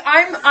 Like,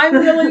 I'm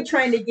really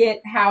trying to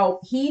get how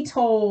he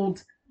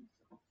told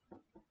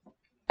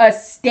a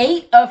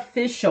state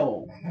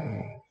official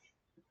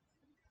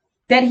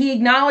that he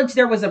acknowledged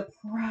there was a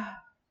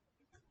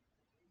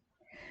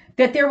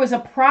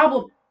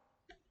problem.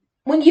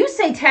 When you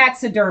say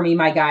taxidermy,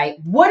 my guy,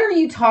 what are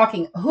you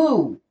talking?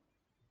 Who?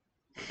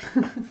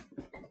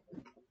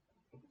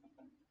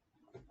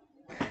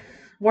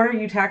 What are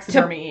you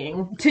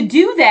taxidermying? To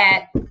do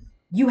that,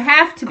 you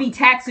have to be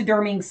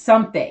taxidermying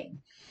something.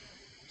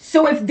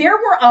 So if there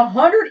were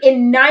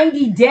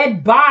 190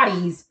 dead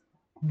bodies,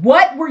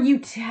 what were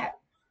you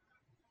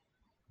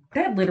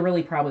that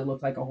literally probably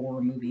looked like a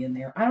horror movie in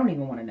there. I don't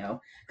even want to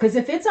know. Because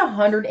if it's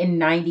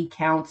 190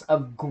 counts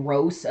of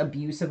gross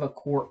abuse of a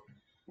corpse,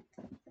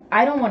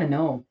 I don't want to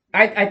know.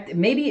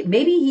 Maybe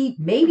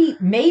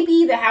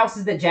the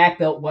houses that Jack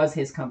built was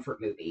his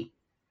comfort movie.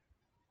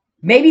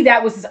 Maybe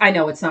that was I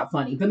know it's not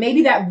funny, but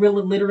maybe that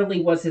really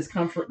literally was his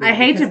comfort movie. I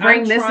hate to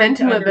bring this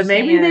into it, but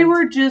maybe they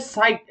were just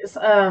like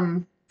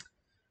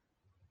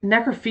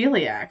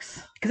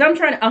necrophiliacs. Because I'm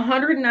trying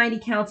 190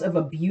 counts of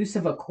abuse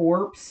of a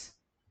corpse,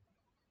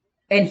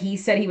 and he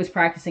said he was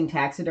practicing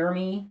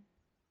taxidermy.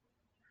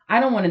 I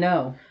don't want to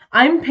know.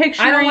 I'm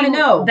picturing I don't want to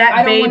know.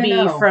 That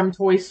baby from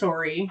Toy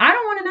Story. I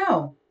don't want to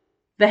know.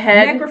 The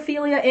head.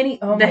 Necrophilia,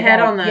 the head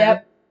God. On the...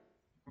 Yep.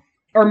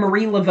 Or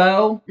Marie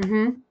Laveau.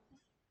 Mm-hmm.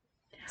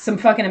 Some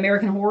fucking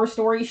American Horror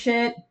Story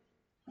shit.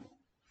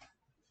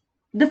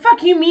 The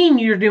fuck you mean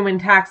you're doing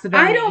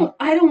taxidermy? I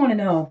don't want to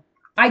know.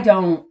 I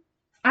don't.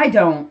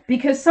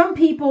 Because some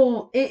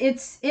people,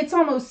 it's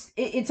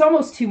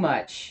almost too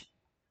much.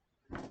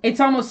 It's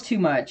almost too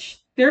much.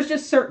 There's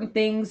just certain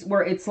things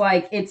where it's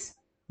like,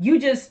 you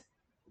just,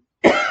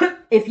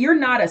 if you're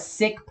not a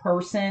sick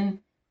person,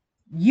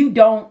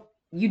 you're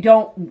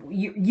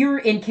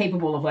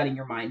incapable of letting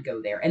your mind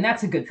go there. And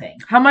that's a good thing.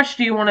 How much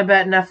do you want to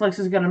bet Netflix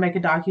is going to make a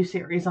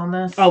docuseries on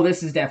this? Oh,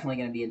 this is definitely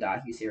going to be a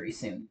docuseries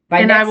soon.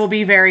 I will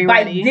be very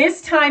ready. By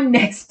this time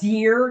next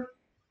year,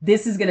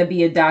 this is going to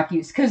be a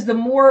docu. Because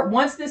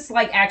once this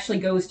like actually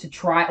goes to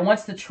trial,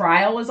 once the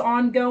trial is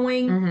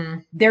ongoing, mm-hmm.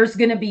 there's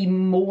going to be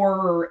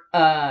more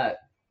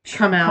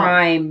true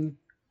crime.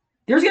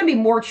 There's going to be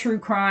more true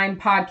crime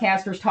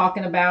podcasters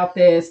talking about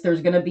this.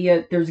 There's going to be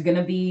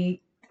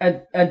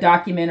a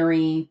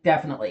documentary.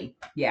 Definitely.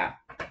 Yeah.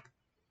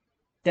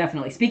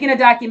 Definitely. Speaking of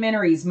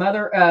documentaries,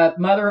 Mother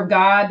of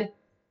God,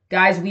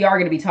 guys, we are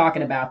going to be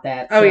talking about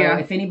that. Oh, yeah.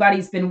 If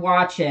anybody's been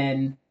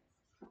watching,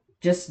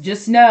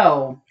 Just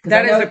know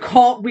that is a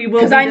cult. We will,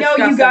 because I know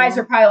you guys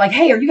are probably like,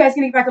 "Hey, are you guys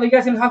going to get back? Are you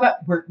guys going to talk about?"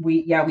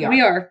 We are. We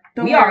are.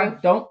 We are.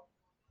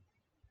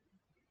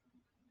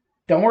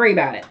 Don't worry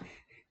about it.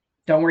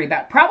 Don't worry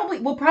about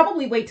it. We'll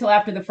probably wait till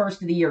after the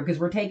first of the year because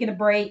we're taking a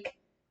break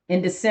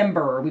in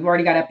December. We've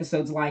already got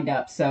episodes lined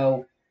up,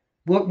 so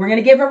we're going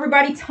to give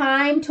everybody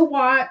time to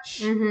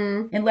watch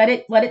and let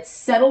it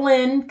settle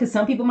in because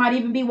some people might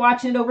even be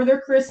watching it over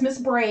their Christmas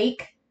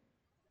break.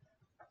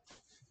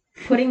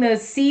 Putting the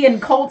C in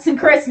cults and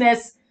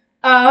Christmas.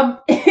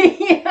 Keep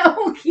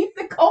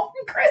the cult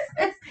in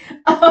Christmas.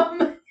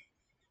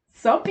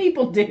 Some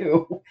people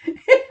do.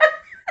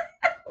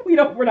 We're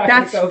not going to go there.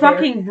 That's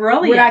fucking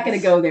brilliant. We're not going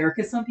to go there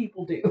because some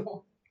people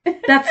do.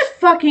 That's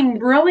fucking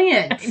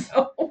brilliant. I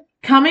know.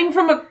 Coming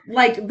from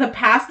the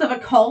past of a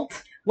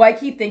cult. Well, I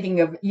keep thinking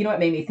of, what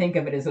made me think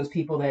of it is those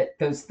people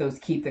those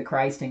keep the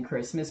Christ in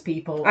Christmas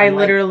people. I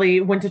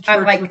literally went to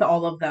church with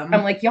all of them.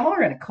 I'm like, y'all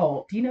are in a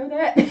cult. Do you know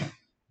that?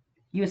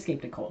 You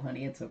escaped a cult,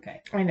 honey. It's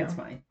okay. I know. It's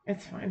fine.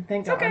 It's fine.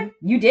 Thank God. Okay.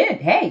 You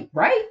did. Hey,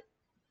 right?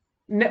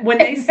 When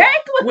they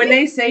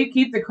say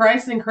keep the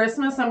Christ in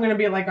Christmas, I'm going to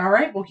be like, all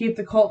right, we'll keep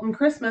the cult in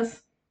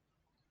Christmas.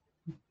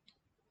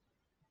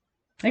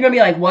 They're going to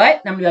be like,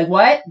 what? And I'm going to be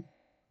like,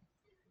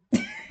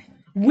 what?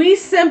 We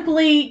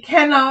simply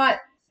cannot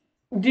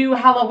do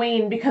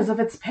Halloween because of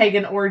its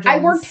pagan origins. I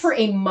worked for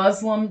a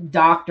Muslim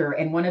doctor,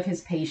 and one of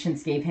his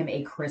patients gave him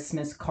a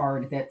Christmas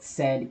card that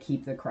said,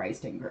 keep the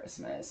Christ in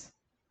Christmas.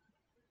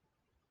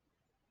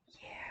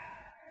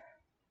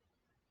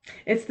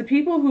 It's the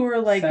people who are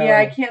like,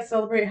 I can't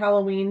celebrate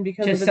Halloween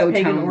because of its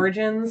pagan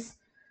origins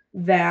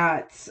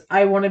that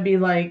I want to be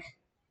like...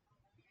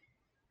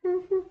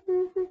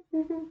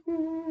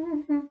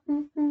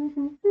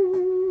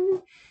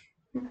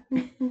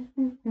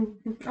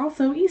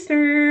 Also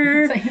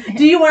Easter.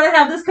 Do you want to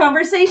have this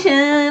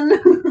conversation?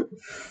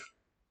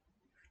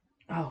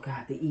 Oh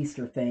God, the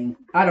Easter thing.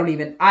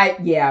 That's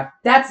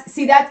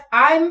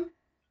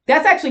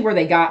actually where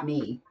they got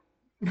me.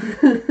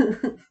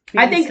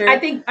 I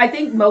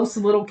think most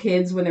little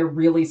kids, when they're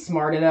really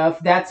smart enough,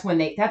 that's when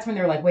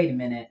they're like, wait a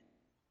minute.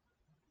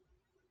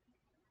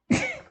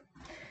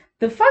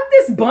 The fuck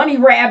this bunny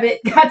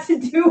rabbit got to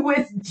do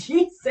with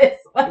Jesus?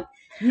 Like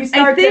you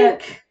start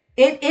it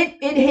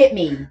hit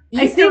me.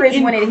 Easter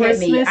is when it hit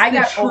me.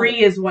 The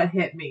tree is what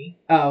hit me.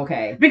 Oh,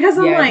 okay. Because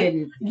I'm like,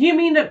 you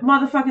mean to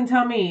motherfucking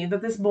tell me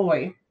that this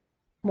boy,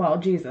 well,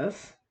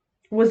 Jesus,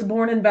 was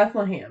born in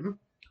Bethlehem?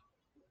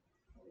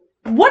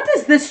 What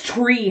does this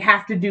tree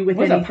have to do with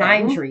anything? What does a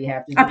pine tree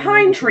have to do with anything? A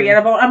pine tree.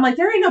 I'm like,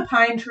 there ain't no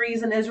pine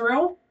trees in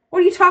Israel. What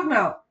are you talking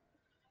about?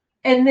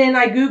 And then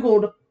I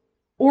Googled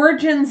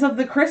origins of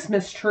the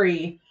Christmas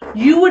tree.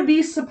 You would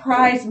be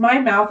surprised.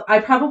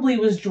 I probably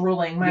was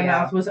drooling. My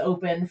mouth was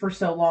open for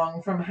so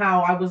long from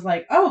how I was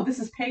like, oh, this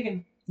is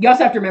pagan. You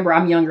also have to remember,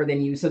 I'm younger than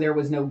you, so there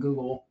was no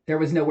Google. There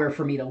was nowhere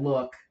for me to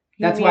look.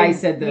 That's why I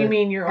said You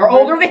mean you're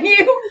older than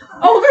you?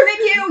 Older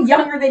than you?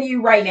 Younger than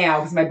you right now,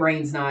 because my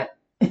brain's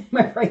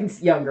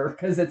younger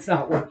because it's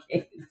not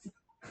working.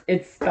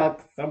 It's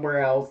stuck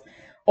somewhere else.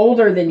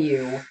 Older than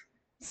you.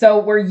 So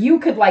where you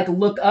could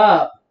look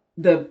up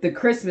the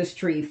Christmas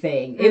tree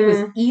thing, it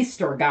was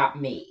Easter got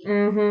me.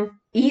 Mm-hmm.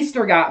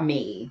 Easter got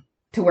me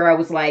to where I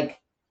was like,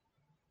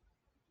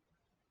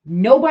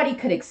 nobody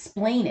could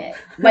explain it.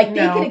 Like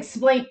they could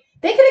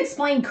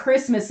explain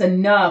Christmas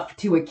enough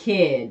to a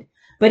kid.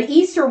 But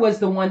Easter was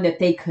the one that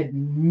they could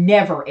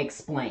never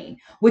explain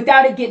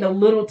without it getting a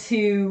little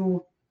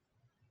too...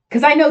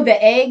 Because I know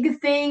the egg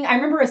thing. I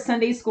remember a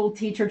Sunday school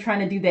teacher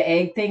trying to do the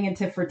egg thing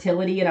into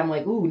fertility. And I'm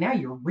like, ooh, now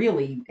you're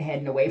really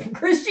heading away from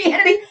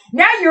Christianity.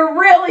 Now you've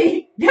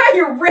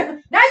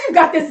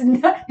got this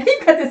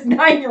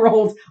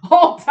 9-year-old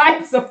all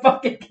types of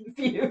fucking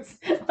confused.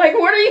 Like,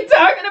 what are you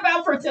talking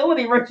about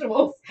fertility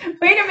rituals?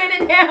 Wait a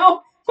minute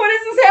now. What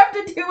does this have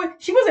to do with...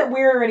 She wasn't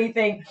weird or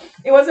anything.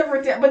 It wasn't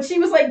but she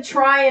was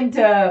trying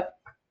to...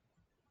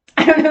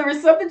 I don't know, there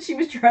was something she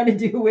was trying to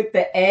do with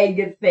the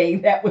egg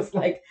thing that was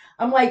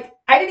I'm like,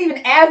 I didn't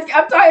even ask.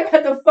 I'm talking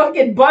about the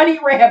fucking bunny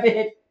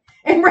rabbit.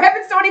 And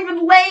rabbits don't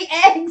even lay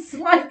eggs.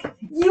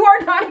 You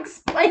are not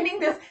explaining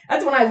this.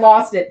 That's when I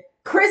lost it.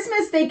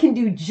 Christmas, they can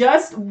do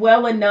just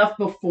well enough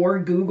before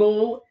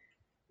Google,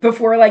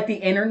 before the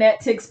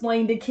internet to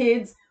explain to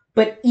kids.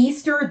 But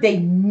Easter, they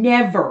could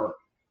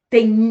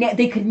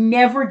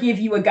never give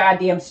you a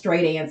goddamn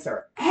straight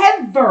answer.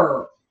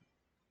 Ever.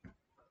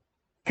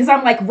 Because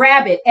I'm like,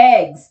 rabbit,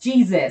 eggs,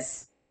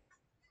 Jesus.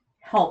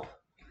 Help.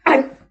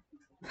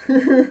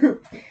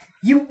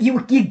 You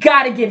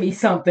gotta give me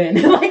something.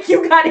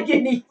 You gotta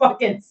give me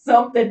fucking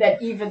something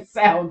that even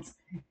sounds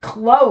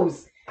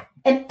close.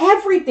 And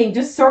everything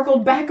just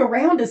circled back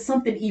around to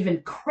something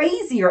even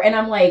crazier. And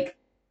I'm like,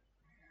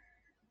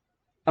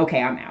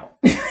 okay, I'm out.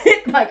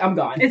 I'm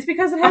gone. It's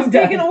because it has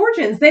pagan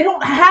origins. They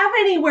don't have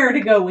anywhere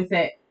to go with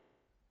it.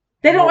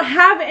 They don't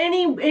have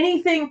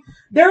anything.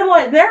 They're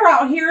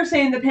out here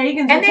saying the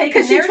pagans are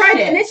taking their shit.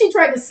 And then she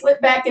tried to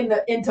slip back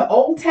into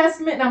Old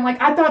Testament, and I'm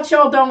like, I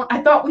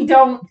thought we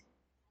don't.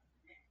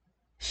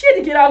 She had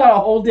to get out a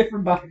whole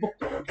different Bible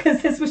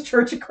because this was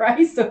Church of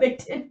Christ, so they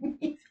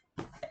didn't need.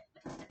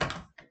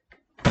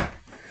 I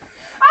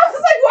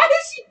was like, why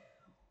is she?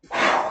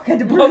 Had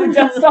to blow the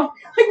dust off.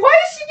 Like, why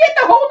is she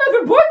getting a whole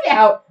nother book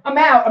out? I'm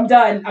out. I'm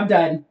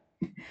done.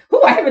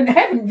 Ooh, I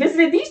haven't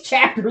visited these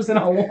chapters in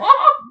a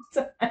long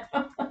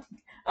time.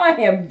 I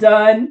am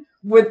done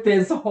with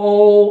this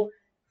whole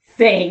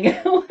thing.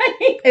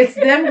 It's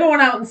them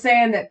going out and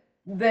saying that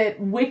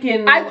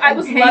Wiccan. I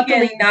was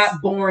luckily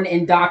not born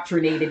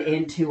indoctrinated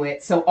into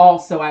it, so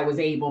also I was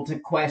able to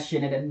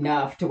question it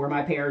enough to where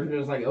my parents were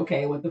just like,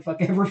 okay, what the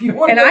fuck ever if you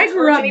want. And I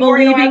grew up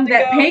believing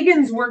that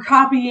pagans were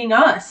copying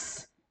us.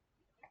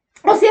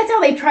 Oh, see, that's how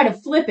they try to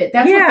flip it.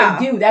 That's what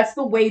they do. That's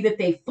the way that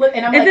they flip.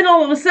 And then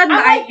all of a sudden,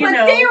 but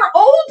they are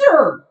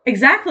older.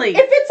 Exactly.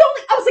 If it's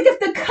only, I was like, if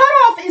the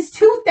cutoff is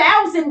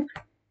 2000,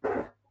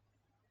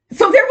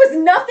 so there was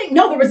nothing.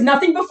 No, there was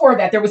nothing before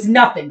that. There was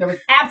nothing. There was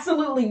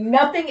absolutely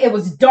nothing. It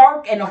was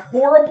dark and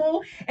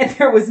horrible, and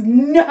there was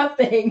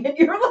nothing. And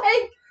you're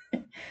like,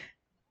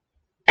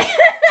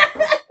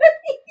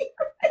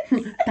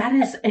 that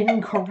is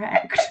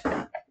incorrect.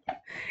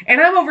 And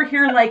I'm over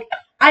here like,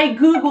 I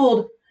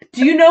Googled,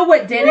 do you know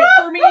what did it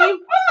for me?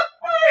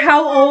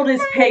 How old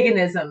is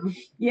paganism?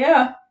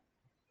 Yeah.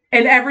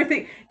 And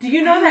everything. Do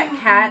you know that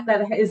cat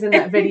that is in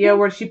that video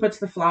where she puts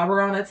the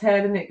flower on its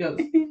head and it goes?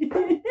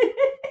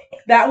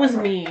 That was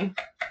me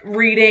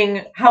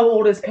reading How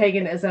Old is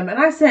Paganism. And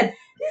I said,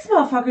 these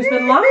motherfuckers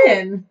been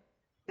lying.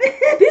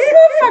 These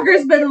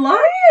motherfuckers been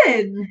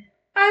lying.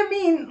 I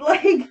mean,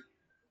 like,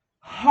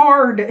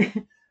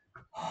 hardcore.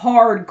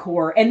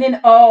 And then,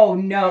 oh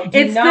no.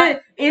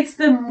 It's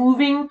the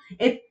moving...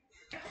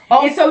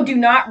 Also, do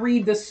not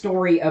read the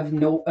story of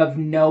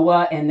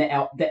Noah and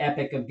the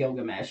Epic of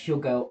Gilgamesh. You'll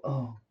go,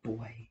 oh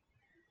boy.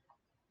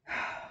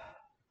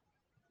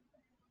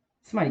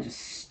 Somebody just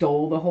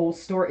stole the whole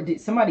story.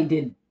 Somebody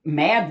did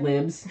Mad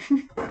Libs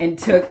and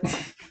took...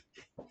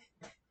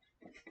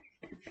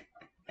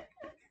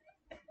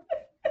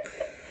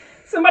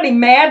 Somebody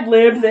Mad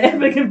Libbed the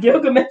Epic of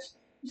Gilgamesh.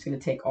 I'm just going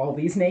to take all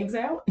these names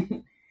out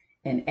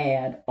and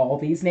add all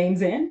these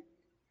names in.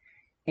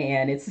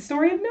 And it's the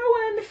story of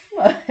Noah and the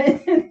flood.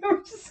 And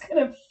we're just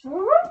gonna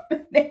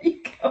there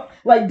you go.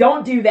 Like,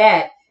 don't do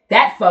that.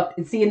 That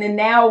fucked. See, and then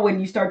now when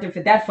you start to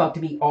fit, that fucked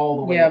me all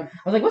the way. Yeah. I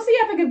was like, "What's the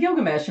Epic of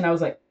Gilgamesh?" And I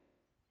was like,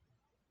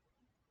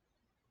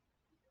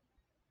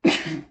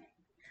 "Wait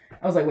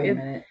a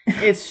minute."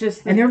 It's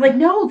just, and they're like,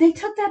 "No, they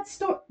took that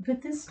story,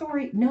 but this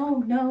story,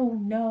 no.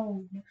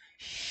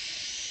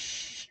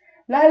 Shh,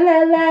 la la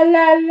la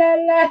la la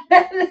la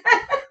la."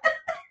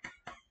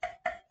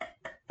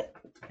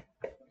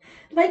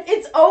 Like,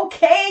 it's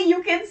okay.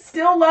 You can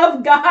still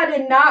love God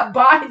and not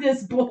buy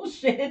this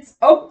bullshit. It's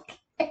okay.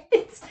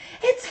 It's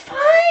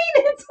fine.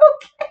 It's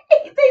okay.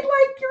 They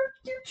like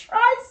you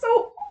try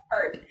so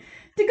hard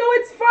to go,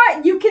 it's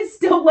fine. You can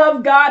still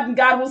love God and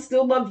God will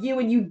still love you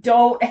and you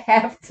don't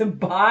have to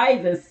buy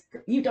this.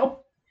 You don't.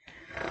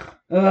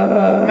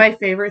 My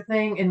favorite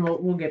thing, and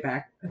we'll get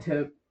back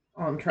to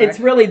on track. It's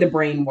really the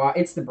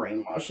It's the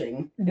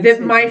brainwashing.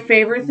 My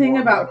favorite thing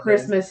about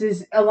Christmas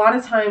is a lot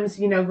of times,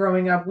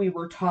 growing up, we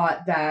were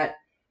taught that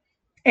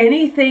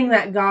anything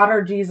that God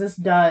or Jesus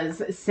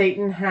does,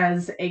 Satan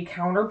has a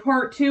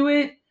counterpart to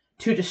it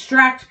to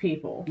distract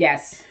people.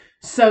 Yes.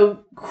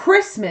 So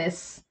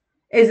Christmas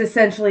is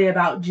essentially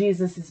about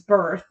Jesus's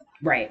birth.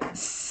 Right.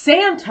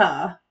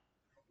 Santa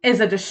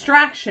is a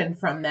distraction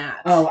from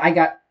that. Oh,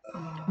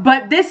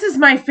 But this is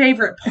my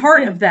favorite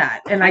part of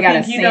that, and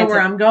I think you know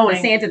where I'm going.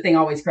 The Santa thing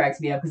always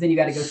cracks me up, because then you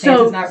got to go,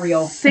 Santa's not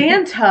real.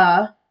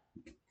 Santa,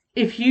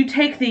 if you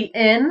take the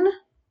N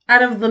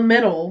out of the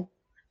middle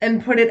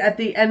and put it at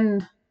the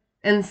end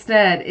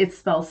instead, it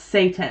spells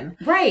Satan.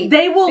 Right.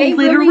 They will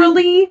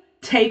literally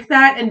take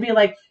that and be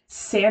like,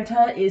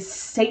 Santa is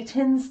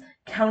Satan's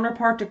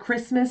counterpart to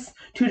Christmas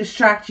to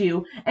distract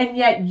you, and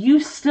yet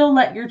you still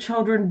let your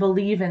children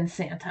believe in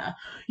Santa.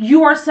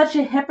 You are such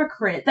a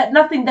hypocrite that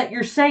nothing that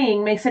you're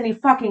saying makes any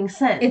fucking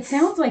sense. It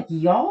sounds like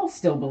y'all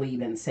still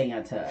believe in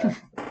Santa.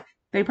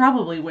 They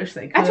probably wish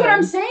they could. That's what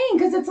I'm saying,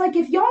 because it's like,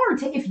 if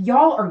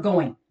y'all are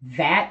going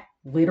that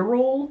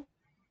literal,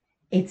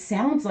 it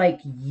sounds like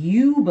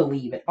you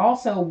believe it.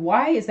 Also,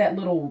 why is that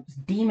little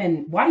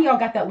demon, why do y'all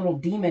got that little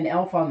demon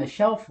elf on the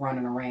shelf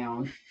running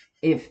around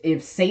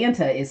if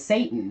Santa is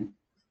Satan?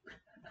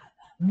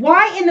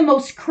 Why in the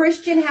most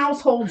Christian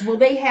households will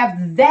they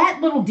have that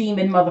little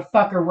demon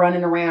motherfucker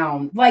running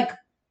around? Like,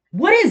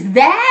 what is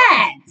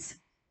that?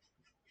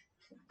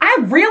 I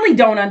really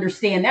don't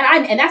understand that. I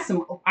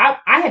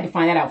had to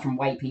find that out from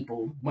white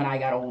people when I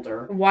got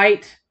older.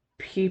 White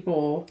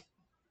people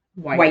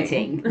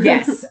whiting.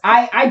 Yes,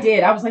 I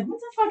did. I was like, what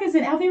the fuck is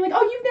it out there? Like,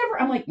 oh, you've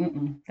never. I'm like,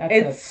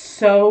 it's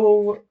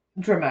so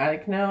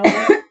dramatic now.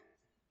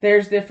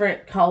 There's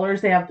different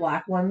colors. They have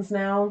black ones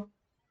now.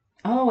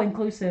 Oh,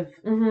 inclusive.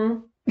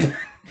 Mm-hmm.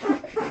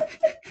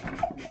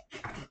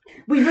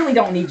 We really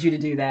don't need you to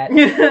do that.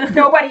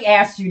 Nobody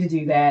asked you to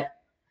do that.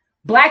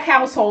 Black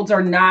households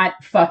are not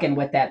fucking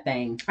with that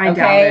thing. I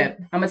doubt it.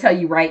 I'm gonna tell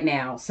you right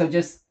now. So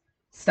just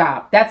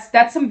Stop.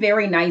 That's some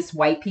very nice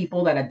white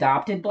people that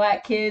adopted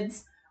black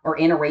kids or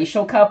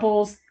interracial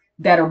couples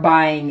that are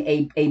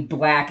buying a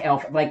black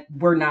elf. Like,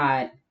 we're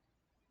not.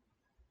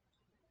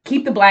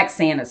 Keep the Black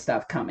Santa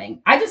stuff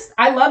coming.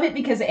 I love it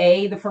because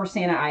A, the first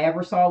Santa I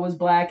ever saw was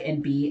black,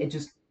 and B, it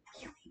just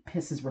really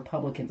pisses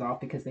Republicans off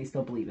because they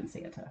still believe in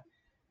Santa.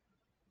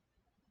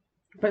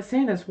 But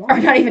Santa's Or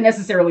white. not even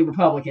necessarily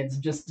Republicans,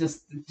 just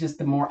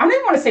the more. I don't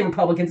even want to say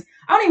Republicans.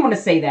 I don't even want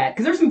to say that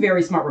because there's some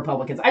very smart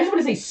Republicans. I just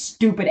want to say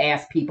stupid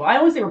ass people. I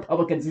always say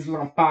Republicans. This was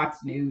on Fox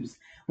News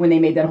when they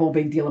made that whole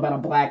big deal about a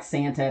black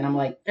Santa, and I'm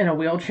like, In a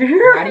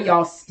wheelchair. how do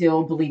y'all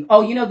still believe?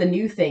 Oh, you know the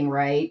new thing,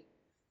 right?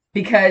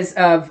 Because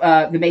of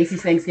the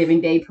Macy's Thanksgiving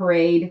Day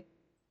parade,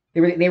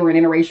 they were an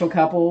interracial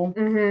couple.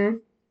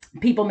 Mm-hmm.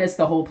 People missed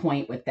the whole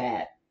point with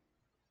that.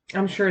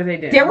 I'm sure they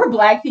did. There were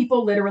black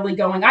people literally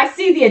going, I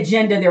see the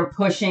agenda they're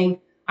pushing.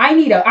 I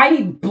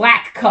need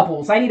black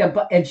couples. I need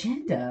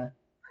agenda.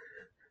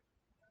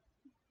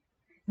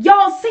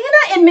 Y'all, Santa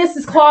and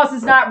Mrs. Claus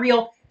is not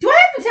real. Do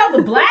I have to tell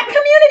the black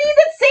community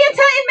that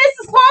Santa and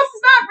Mrs. Claus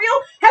is not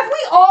real? Have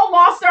we all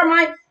lost our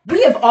mind?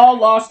 We have all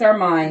lost our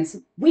minds.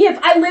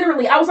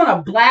 I was on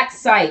a black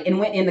site and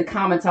went in the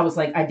comments. I was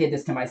like, I did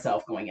this to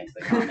myself going into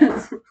the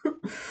comments.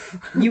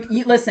 you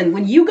listen,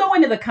 when you go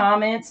into the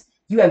comments,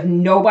 you have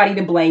nobody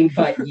to blame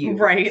but you.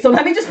 Right. So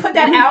let me just put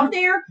that out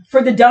there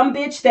for the dumb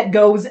bitch that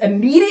goes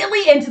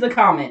immediately into the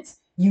comments.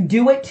 You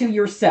do it to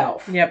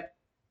yourself. Yep.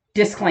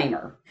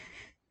 Disclaimer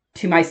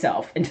to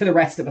myself and to the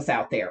rest of us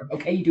out there.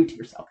 Okay, you do it to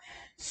yourself.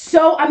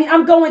 So, I mean,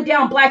 I'm going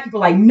down black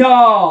people like,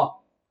 no,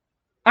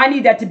 I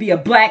need that to be a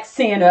black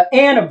Santa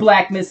and a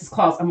black Mrs.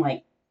 Claus. I'm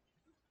like,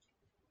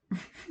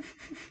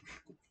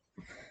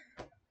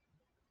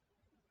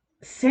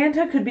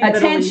 Santa could be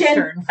Middle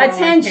Eastern.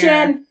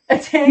 attention.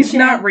 He's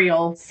not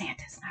real.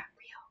 Santa's not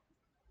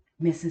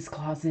real. Mrs.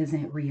 Claus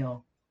isn't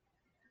real.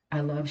 I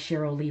love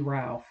Cheryl Lee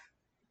Ralph.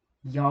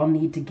 Y'all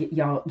need to get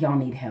y'all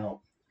need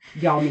help.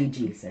 Y'all need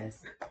Jesus.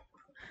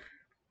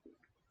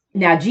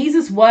 Now,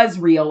 Jesus was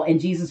real and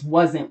Jesus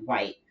wasn't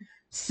white.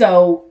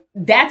 So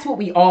that's what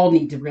we all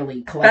need to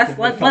really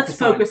collectively let's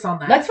focus on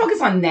that. Let's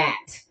focus on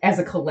that as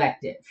a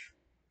collective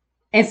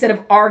instead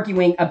of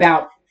arguing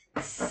about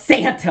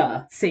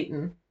Satan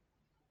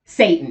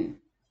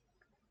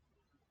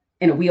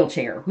in a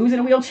wheelchair. Who's in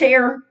a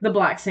wheelchair? The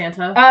Black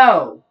Santa.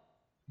 Oh,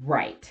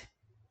 right.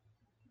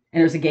 And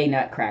there's a gay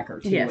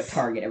nutcracker, too, Yes. at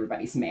Target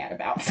everybody's mad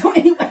about. So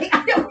anyway,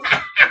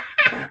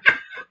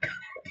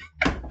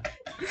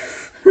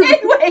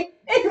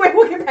 Anyway,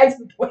 we'll get back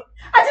to the point.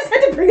 I just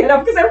had to bring it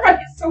up because everybody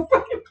is so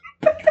fucking...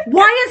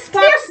 Why is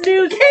Fox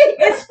News?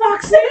 It's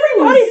Fox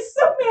Everybody News. is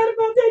so mad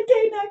about that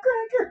gay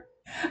nutcracker.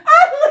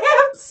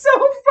 I laughed so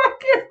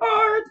fucking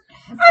hard.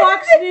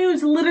 Fox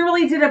News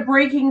literally did a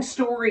breaking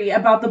story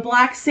about the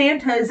Black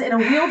Santas in a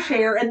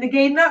wheelchair and the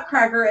gay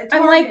nutcracker at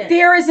I'm Target. like,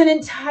 there is an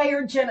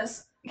entire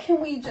genocide. Can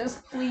we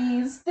just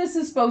please? This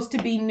is supposed to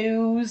be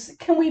news.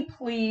 Can we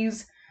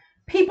please?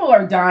 People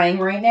are dying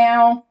right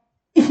now.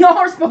 Y'all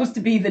are supposed to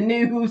be the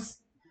news.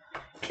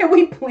 Can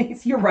we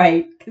please? You're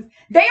right.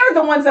 They are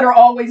the ones that are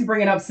always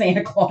bringing up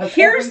Santa Claus.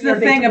 Here's the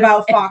thing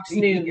about Fox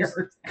News. Years.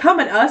 Come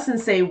at us and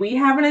say we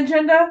have an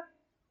agenda.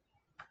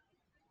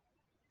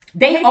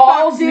 They Hey,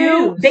 all Fox do.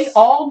 News. They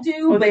all do.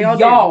 Oh, But they all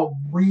y'all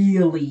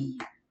really.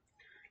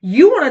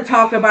 You want to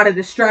talk about a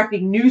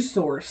distracting news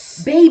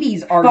source.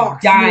 Babies are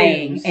Fox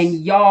dying. News. And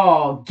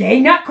y'all, gay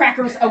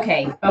nutcrackers.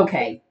 Okay.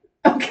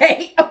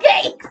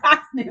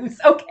 Fox News.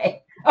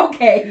 Okay.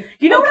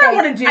 You know what I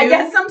want to do? I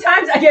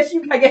guess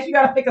you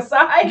gotta pick a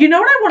side. You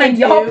know what I want to And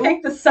do? y'all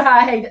pick the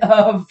side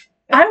of.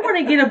 I want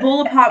to get a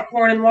bowl of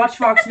popcorn and watch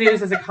Fox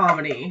News as a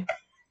comedy.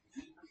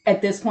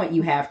 At this point,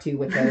 you have to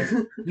with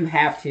those. You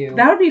have to.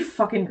 That would be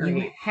fucking You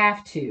great.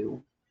 have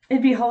to.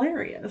 It'd be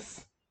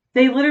hilarious.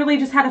 They literally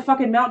just had a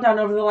fucking meltdown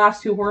over the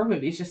last two horror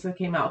movies just that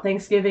came out.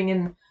 Thanksgiving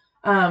and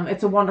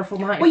It's a Wonderful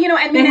Life. Well,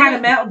 and they had a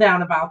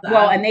meltdown about that.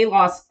 Well, and they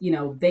lost.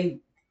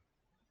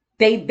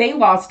 They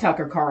lost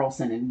Tucker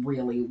Carlson and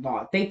really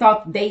lost. They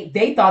thought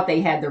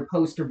they had their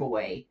poster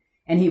boy,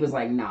 and he was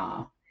like,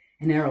 nah,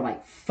 and they were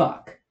like,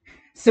 fuck.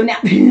 So now,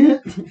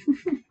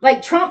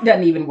 like, Trump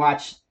doesn't even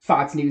watch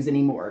Fox News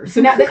anymore.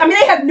 So now, they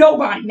have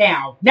nobody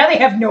now. Now they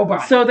have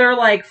nobody. So they're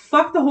like,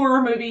 fuck the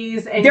horror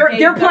movies. And they're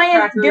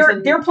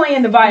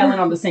playing the violin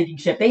on the sinking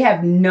ship. They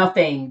have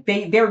nothing.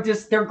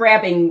 They're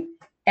grabbing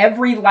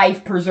every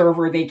life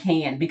preserver they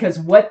can because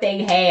what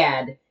they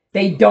had,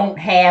 they don't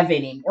have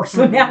anymore.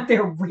 So now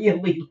they're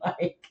really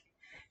like,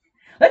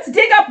 let's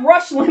dig up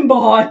Rush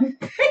Limbaugh.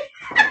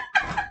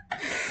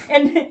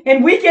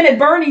 And Weekend at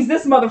Bernie's,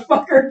 this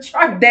motherfucker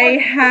trying. They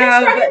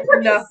have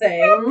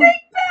nothing.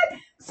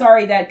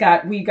 Sorry,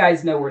 we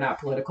guys know we're not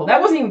political. That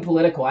wasn't even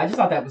political. I just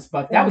thought that was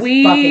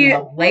fucking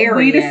hilarious.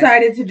 We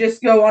decided to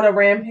just go on a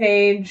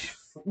rampage.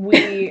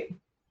 Listen,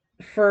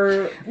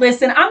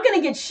 I'm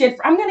gonna get shit.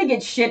 I'm gonna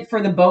get shit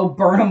for the Bo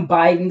Burnham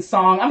Biden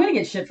song. I'm gonna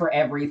get shit for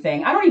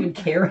everything. I don't even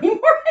care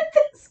anymore at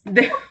this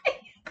point.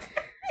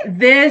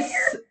 This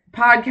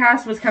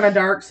podcast was kind of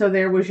dark, so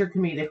there was your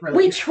comedic relief.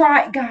 We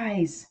tried,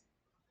 guys.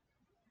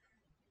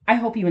 I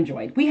hope you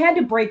enjoyed. We had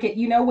to break it.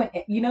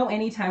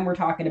 Anytime we're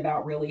talking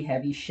about really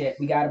heavy shit,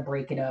 we got to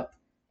break it up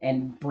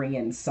and bring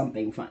in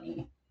something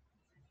funny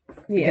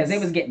because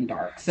it was getting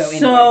dark. So anyway.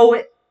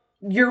 So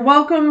you're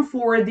welcome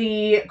for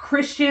the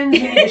Christians.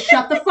 You need to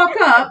shut the fuck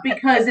up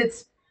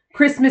because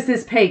Christmas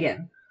is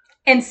pagan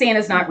and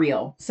Santa's not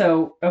real.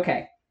 So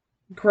okay.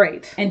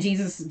 Great. And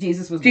Jesus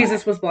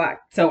was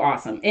black. So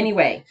awesome.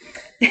 Anyway,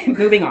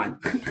 moving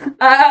on.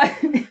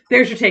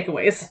 There's your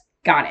takeaways.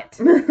 Got it.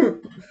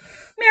 Merry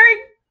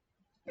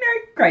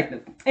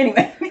Christmas.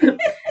 Anyway. Happy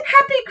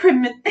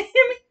Christmas.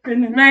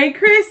 Merry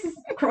Christmas.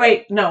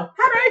 Wait, no.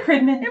 Happy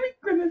Christmas. Merry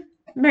Christmas.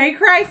 Merry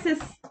Crisis.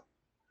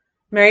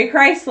 Merry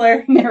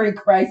Chrysler. Merry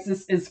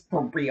Crisis is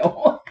for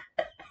real.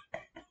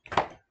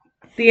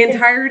 The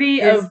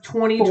entirety of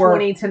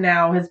 2020 to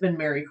now has been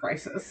Merry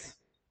Crisis.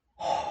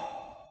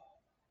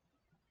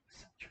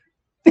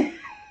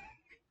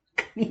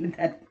 Needed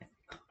that.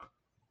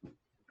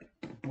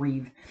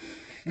 Breathe.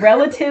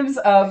 Relatives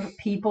of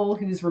people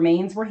whose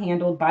remains were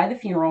handled by the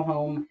funeral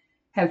home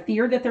have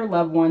feared that their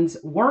loved ones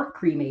weren't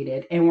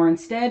cremated and were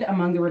instead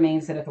among the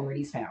remains that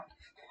authorities found.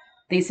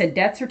 They said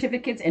death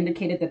certificates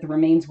indicated that the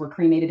remains were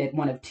cremated at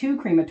one of two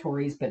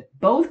crematories, but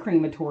both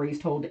crematories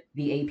told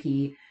the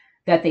AP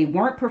that they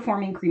weren't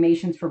performing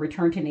cremations for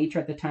return to nature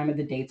at the time of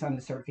the dates on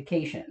the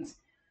certifications.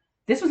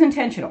 This was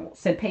intentional,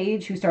 said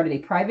Paige, who started a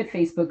private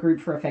Facebook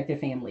group for affected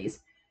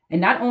families.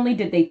 And not only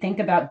did they think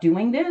about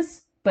doing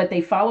this, but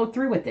they followed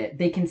through with it.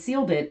 They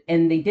concealed it,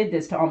 and they did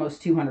this to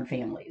almost 200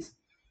 families.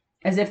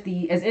 As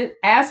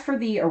for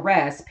the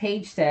arrest,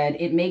 Paige said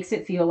it makes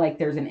it feel like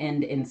there's an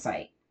end in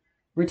sight.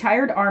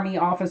 Retired Army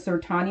officer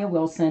Tanya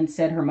Wilson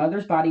said her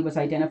mother's body was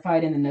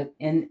identified in the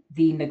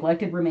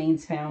neglected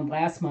remains found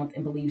last month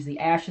and believes the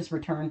ashes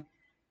returned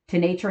to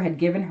nature had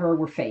given her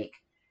were fake.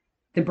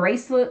 The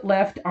bracelet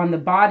left on the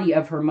body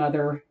of her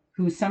mother,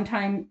 who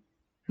sometimes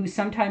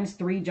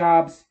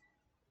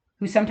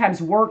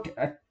worked,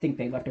 I think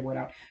they left a word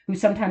out, who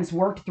sometimes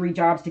worked 3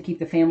 jobs to keep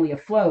the family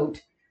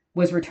afloat,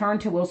 was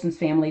returned to Wilson's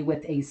family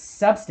with a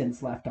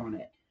substance left on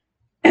it.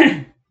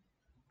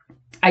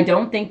 I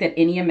don't think that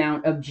any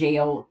amount of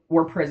jail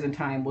or prison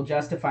time will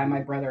justify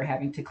my brother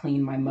having to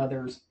clean my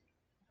mother's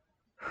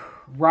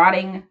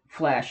rotting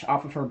flesh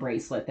off of her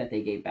bracelet that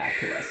they gave back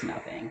to us.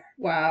 Nothing.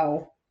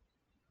 Wow.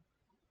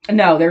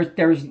 No,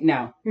 there's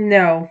no.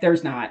 No.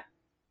 There's not.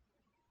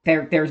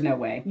 There's no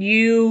way.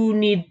 You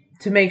need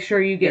to make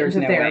sure you get into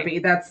no therapy.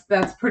 way.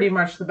 That's pretty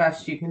much the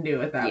best you can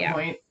do at that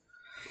point.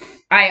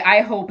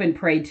 I hope and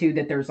pray too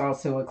that there's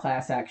also a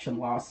class action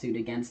lawsuit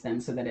against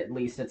them so that at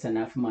least it's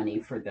enough money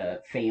for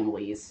the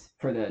families,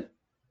 for the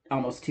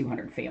almost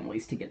 200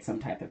 families to get some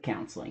type of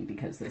counseling,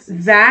 because this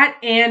is that,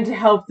 and to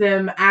help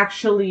them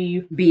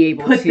actually be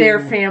able put to their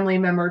family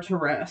member to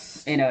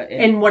rest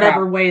in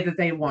whatever way that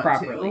they want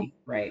properly. To.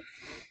 Right.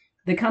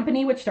 The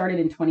company, which started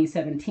in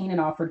 2017 and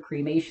offered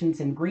cremations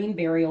and green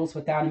burials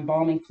without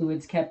embalming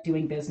fluids, kept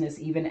doing business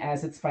even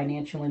as its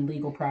financial and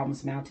legal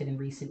problems mounted in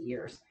recent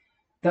years.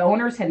 The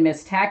owners had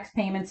missed tax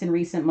payments in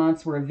recent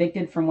months, were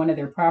evicted from one of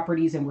their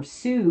properties, and were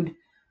sued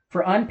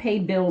for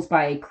unpaid bills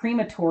by a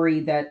crematory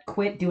that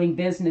quit doing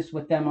business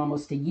with them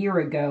almost a year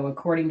ago,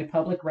 according to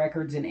public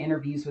records and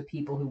interviews with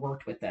people who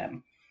worked with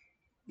them.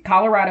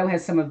 Colorado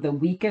has some of the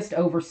weakest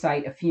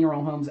oversight of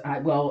funeral homes.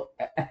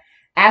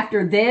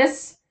 After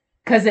this,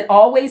 because it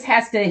always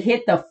has to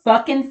hit the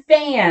fucking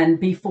fan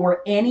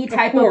before any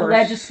type of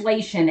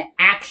legislation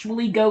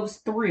actually goes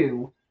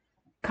through.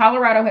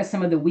 Colorado has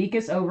some of the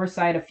weakest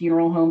oversight of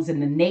funeral homes in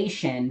the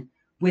nation,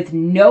 with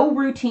no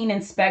routine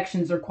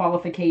inspections or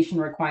qualification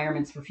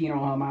requirements for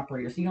funeral home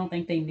operators. You don't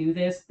think they knew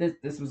this?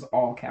 This was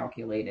all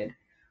calculated.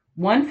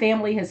 One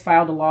family has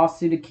filed a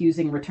lawsuit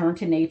accusing Return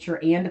to Nature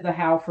and the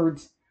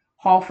Halfords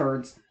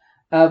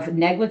of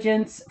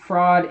negligence,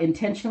 fraud,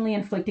 intentionally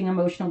inflicting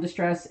emotional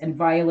distress, and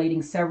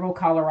violating several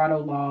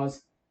Colorado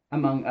laws,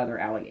 among other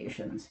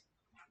allegations.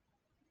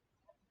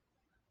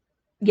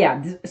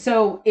 Yeah,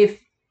 so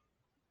if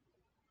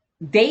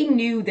they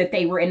knew that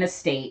they were in a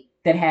state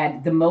that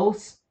had the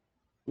most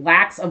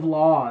lax of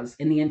laws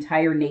in the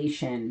entire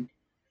nation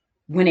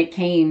when it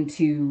came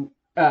to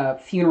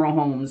funeral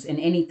homes and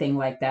anything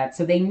like that.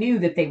 So they knew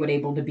that they were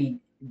going to be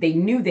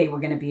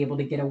able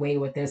to get away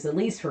with this at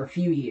least for a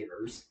few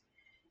years.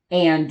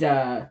 And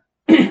I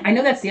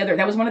know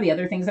that was one of the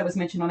other things that was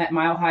mentioned on that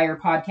Mile Higher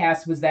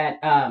podcast, was that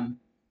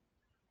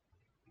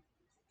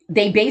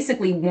they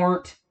basically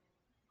weren't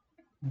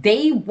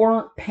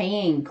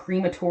paying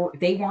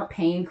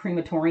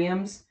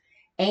crematoriums,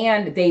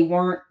 and they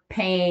weren't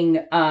paying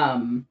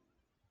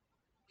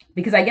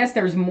because I guess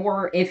there's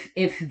more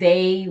if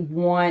they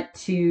want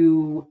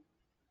to.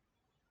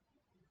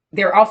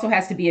 There also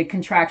has to be a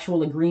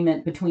contractual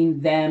agreement between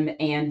them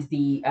and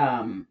the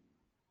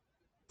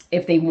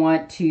if they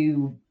want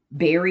to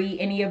bury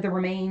any of the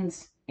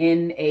remains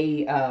in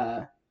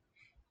a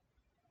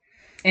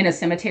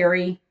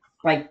cemetery.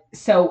 Like,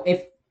 so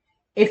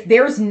if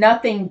there's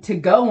nothing to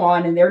go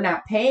on and they're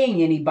not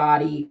paying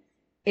anybody,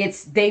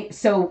 they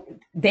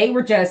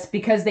were just,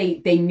 because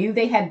they knew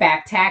they had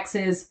back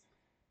taxes,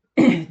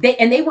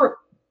 they were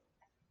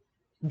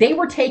they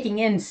were taking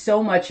in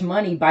so much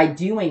money by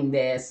doing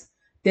this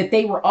that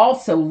they were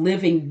also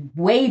living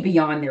way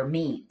beyond their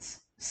means.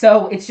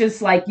 So it's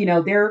just like,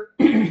 they're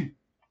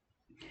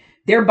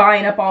they're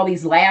buying up all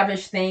these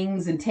lavish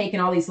things and taking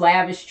all these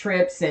lavish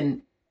trips,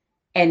 and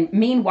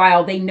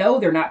meanwhile they know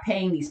they're not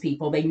paying these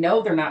people. They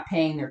know they're not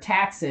paying their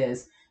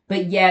taxes,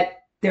 but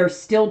yet they're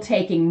still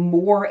taking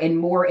more and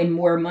more and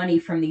more money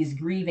from these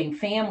grieving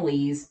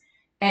families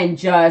and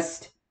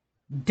just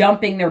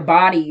dumping their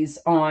bodies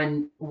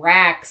on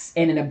racks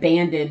in an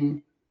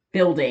abandoned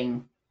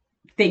building,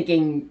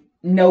 thinking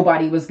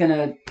nobody was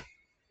gonna.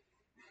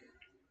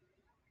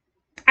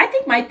 I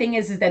think my thing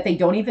is that they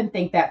don't even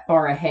think that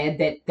far ahead,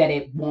 that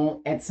it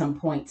won't at some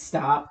point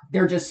stop.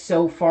 They're just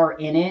so far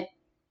in it.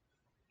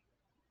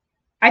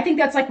 I think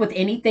that's like with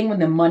anything, when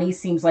the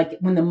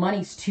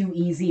money's too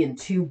easy and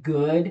too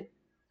good.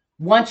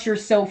 Once you're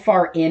so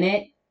far in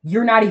it,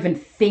 you're not even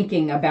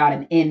thinking about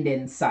an end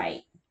in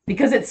sight,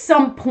 because at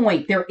some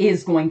point there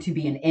is going to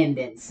be an end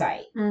in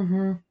sight.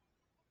 Mm-hmm.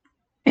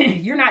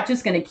 You're not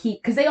just going to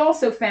keep, because they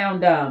also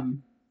found,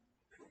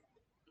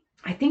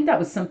 I think that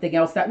was something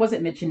else that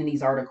wasn't mentioned in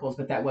these articles,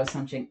 but that was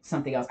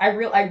something else. I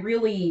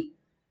really,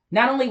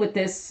 not only with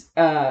this,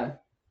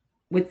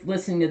 with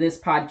listening to this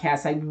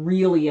podcast, I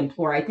really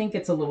implore, I think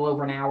it's a little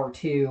over an hour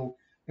too.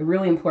 I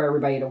really implore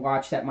everybody to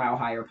watch that Mile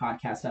Higher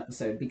podcast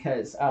episode,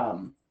 because,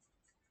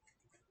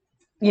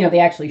 they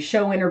actually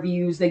show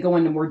interviews. They go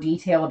into more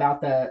detail about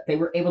they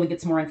were able to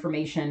get some more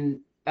information,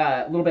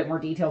 a little bit more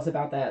details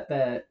about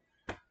the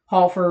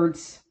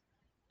Halfords.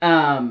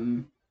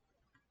 And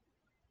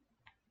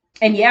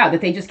yeah, that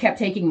they just kept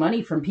taking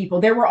money from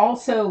people. There were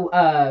also,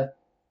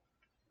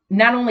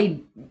 not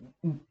only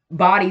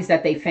bodies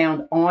that they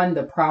found on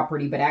the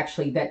property, but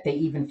actually that they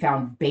even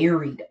found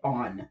buried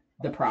on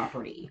the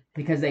property,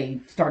 because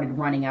they started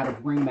running out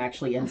of room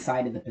actually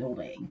inside of the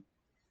building.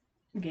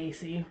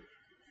 Gacy.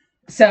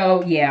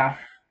 So yeah,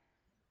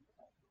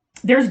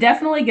 there's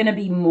definitely going to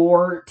be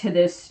more to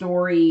this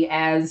story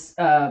as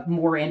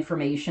more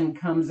information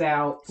comes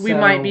out. We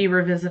might be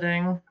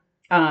revisiting.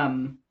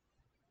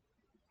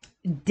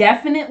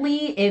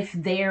 Definitely, if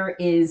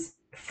there's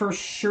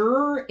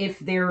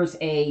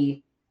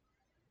a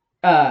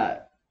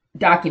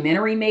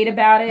documentary made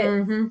about it,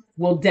 Mm-hmm.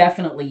 we'll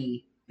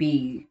definitely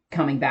be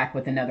coming back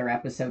with another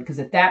episode, because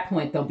at that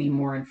point there'll be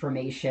more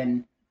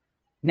information,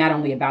 not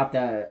only about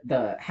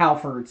the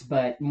Halfords,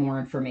 but more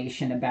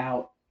information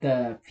about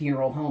the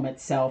funeral home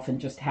itself and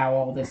just how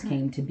all this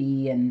came to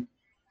be. And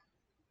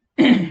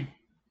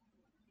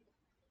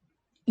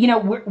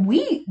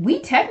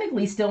we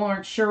technically still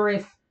aren't sure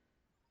if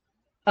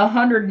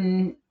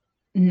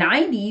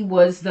 190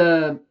 was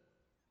the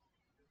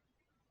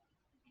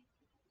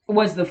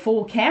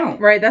full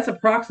count. Right, that's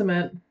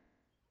approximate.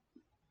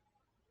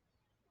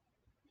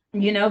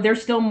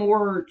 There's still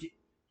more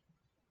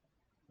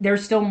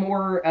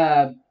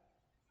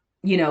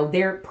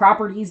their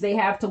properties they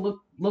have to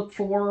look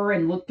for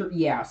and look through.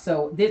 Yeah,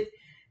 so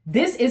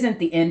this isn't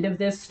the end of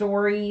this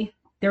story.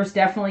 There's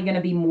definitely going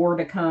to be more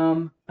to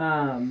come.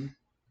 And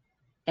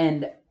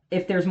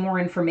if there's more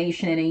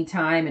information at any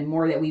time and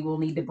more that we will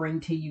need to bring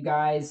to you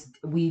guys,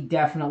 we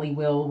definitely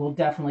will. We'll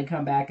definitely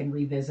come back and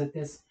revisit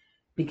this,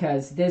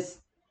 because this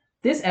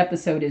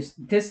episode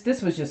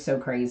this was just so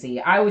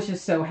crazy. I was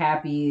just so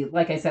happy.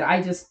 Like I said,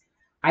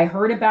 I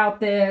heard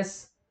about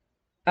this.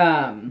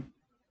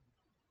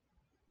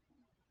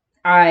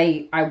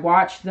 I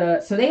watched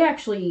so they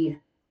actually,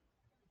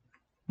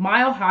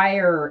 Mile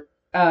Higher,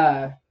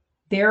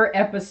 their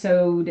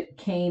episode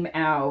came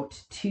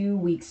out 2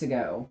 weeks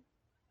ago.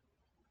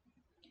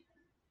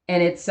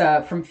 And it's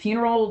from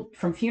funeral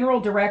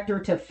director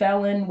to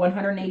felon,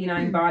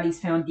 189 bodies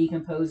found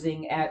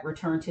decomposing at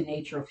Return to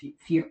Nature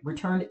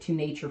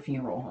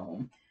funeral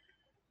home.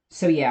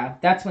 So yeah,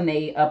 that's when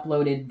they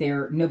uploaded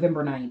their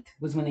November 9th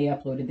was when they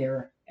uploaded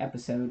their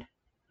episode.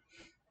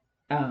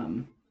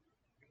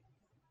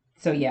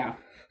 So yeah,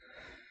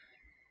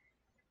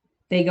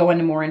 they go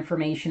into more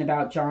information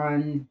about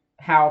John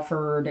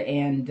Halford,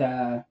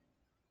 and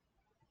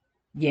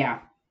yeah,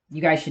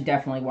 you guys should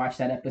definitely watch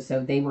that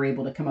episode. They were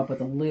able to come up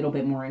with a little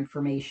bit more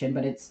information,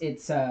 but it's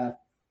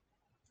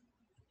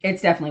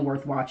definitely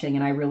worth watching.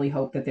 And I really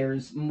hope that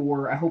there's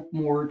more. I hope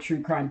more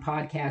true crime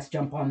podcasts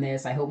jump on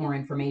this. I hope more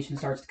information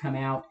starts to come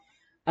out.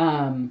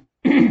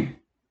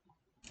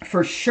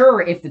 For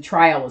sure, if the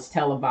trial is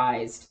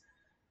televised,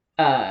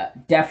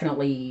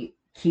 definitely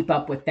keep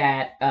up with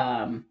that.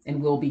 And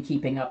we'll be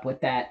keeping up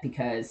with that,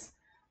 because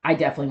I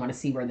definitely want to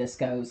see where this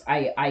goes.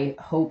 I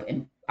hope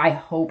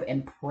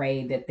and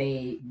pray that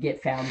they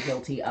get found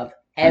guilty of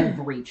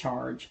every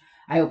charge.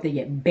 I hope they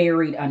get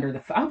buried under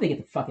I hope they get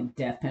the fucking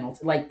death penalty.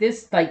 I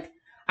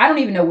don't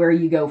even know where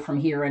you go from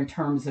here in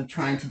terms of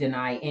trying to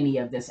deny any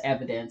of this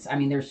evidence. I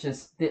mean, there's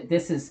just,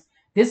 this is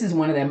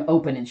one of them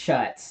open and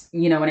shuts.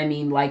 You know what I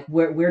mean? Like,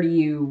 where do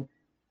you,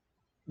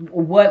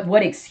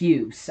 what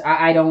excuse?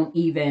 I don't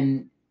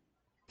even,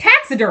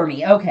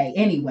 taxidermy. Okay.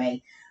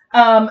 Anyway,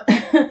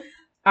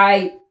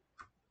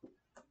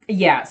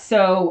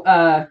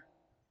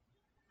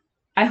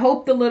 I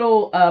hope the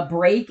little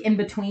break in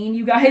between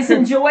you guys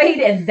enjoyed,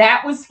 and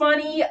that was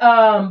funny.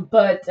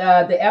 But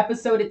the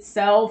episode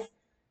itself,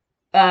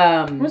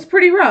 It was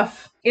pretty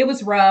rough. it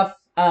was rough.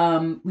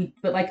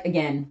 But like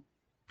again,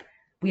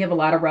 we have a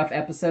lot of rough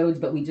episodes,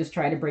 but we just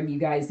try to bring you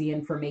guys the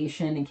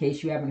information in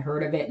case you haven't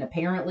heard of it. And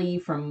apparently,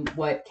 from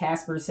what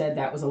Casper said,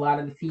 that was a lot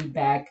of the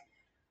feedback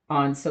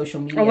on social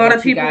media. A lot that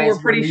of you people guys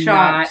were pretty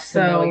not shocked.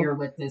 familiar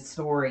with this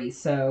story.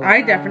 So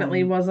I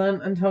definitely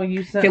wasn't until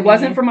you sent if it me.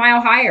 wasn't for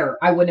Mile Higher,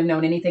 I wouldn't have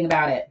known anything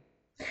about it.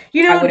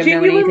 You I know, wouldn't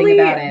have known anything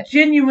about it.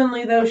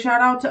 genuinely though,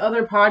 shout out to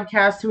other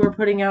podcasts who are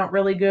putting out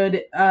really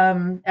good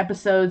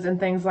episodes and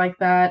things like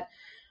that.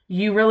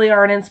 You really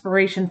are an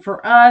inspiration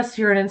for us.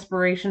 You're an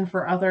inspiration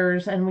for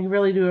others, and we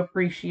really do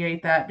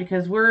appreciate that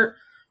because we're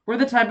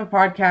the type of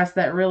podcast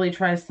that really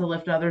tries to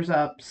lift others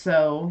up.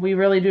 So we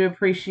really do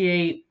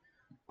appreciate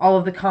all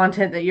of the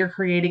content that you're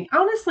creating.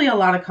 Honestly, a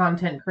lot of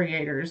content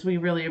creators, we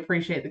really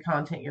appreciate the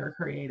content you're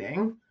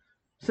creating.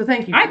 So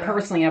thank you. I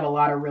personally have a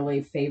lot of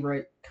really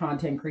favorite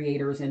content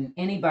creators, and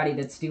anybody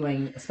that's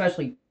doing,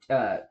 especially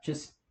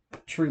just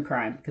true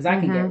crime, because I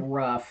can get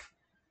rough.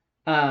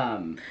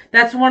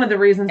 That's one of the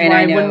reasons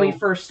why when we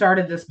first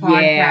started this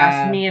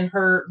podcast,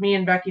 me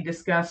and Becky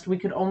discussed we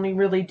could only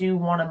really do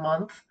one a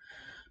month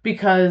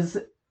because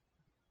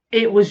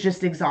it was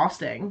just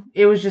exhausting.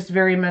 It was just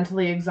very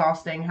mentally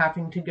exhausting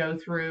having to go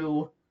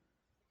through,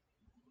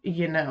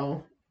 you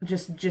know,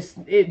 it's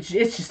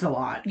just a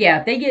lot.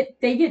 Yeah, they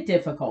get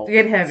difficult. They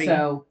get heavy.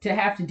 So to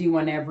have to do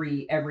one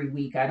every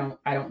week, I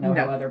don't know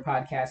how other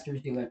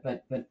podcasters do it,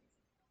 but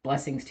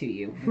blessings to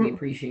you. We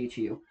appreciate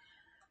you.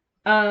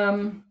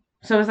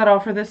 So is that all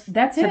for this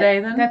today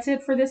then? That's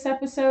it for this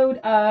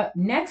episode.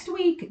 Next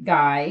week,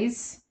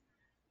 guys,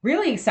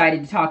 really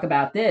excited to talk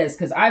about this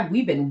because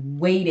we've been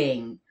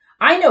waiting.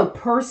 I know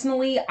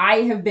personally,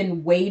 I have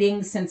been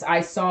waiting since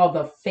I saw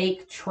the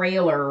fake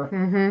trailer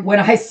when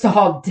I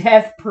saw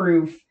Death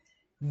Proof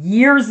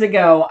years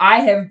ago.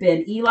 I have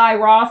been Eli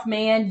Roth,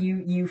 man.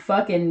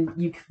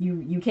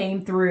 You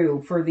came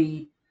through for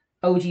the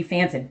OG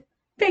fans, and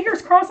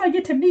fingers crossed I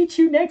get to meet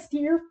you next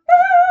year.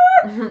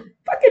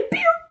 Fucking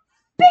beard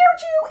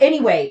you.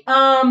 Anyway, we're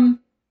gonna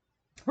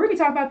be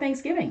talking about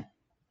Thanksgiving.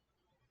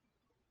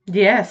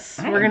 Yes,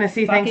 we're gonna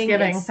see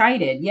Thanksgiving.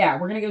 Excited, yeah.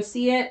 We're gonna go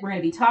see it. We're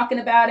gonna be talking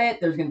about it.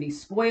 There's gonna be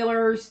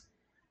spoilers.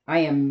 I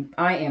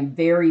am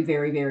very,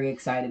 very, very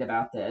excited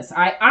about this.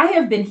 I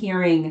have been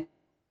hearing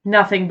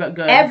nothing but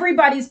good.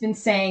 Everybody's been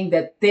saying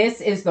that this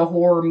is the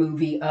horror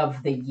movie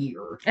of the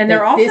year, and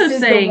they're also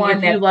saying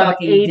if you love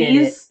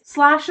 80s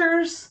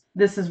slashers,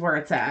 this is where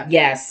it's at.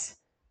 Yes,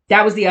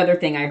 that was the other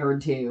thing I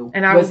heard too.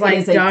 And I was like,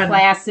 it's a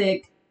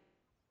classic.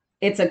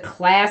 It's a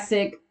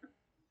classic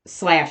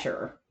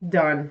slasher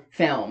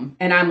film,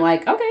 and I'm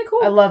like, okay,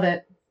 cool. I love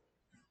it.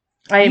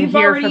 I am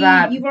here for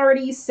that. You've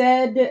already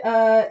said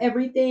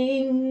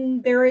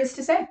everything there is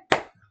to say.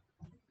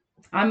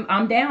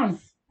 I'm down.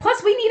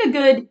 Plus, we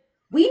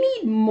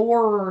need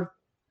more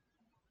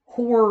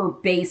horror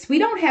based. We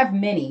don't have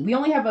many. We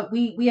only have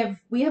we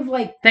have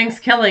like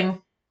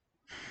Thanksgiving.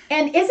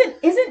 And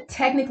isn't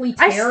technically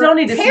I still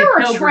need to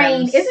Terror see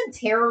Train? Isn't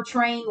Terror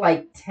Train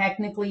like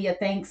technically a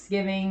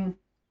Thanksgiving?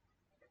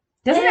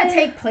 Doesn't that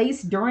take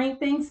place during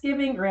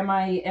Thanksgiving, or am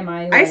I?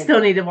 Like, I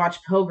still need to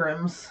watch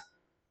Pilgrims.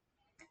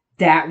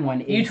 That one.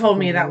 You told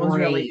me that was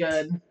really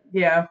good.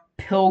 Yeah,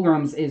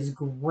 Pilgrims is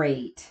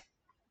great.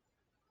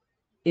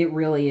 It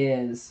really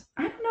is.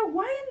 I don't know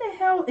why in the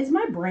hell is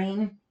my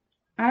brain.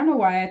 I don't know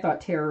why I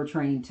thought Terror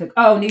Train took.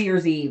 Oh, New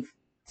Year's Eve.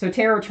 So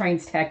Terror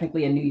Train's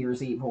technically a New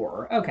Year's Eve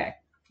horror. Okay.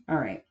 All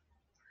right.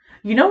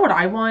 You know what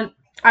I want?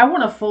 I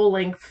want a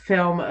full-length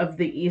film of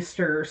the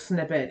Easter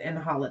snippet and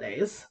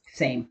holidays.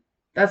 Same.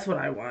 That's what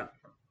I want.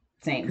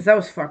 Same. Because that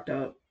was fucked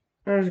up.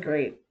 That was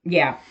great.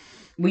 Yeah,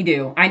 we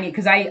do. I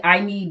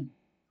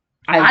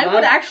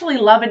would actually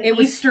love an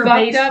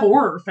Easter-based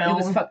horror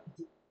film. It was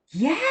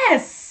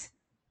yes.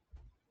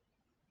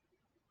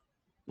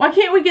 Why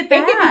can't we get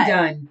that? It could be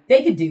done.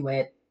 They could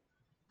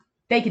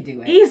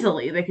do it.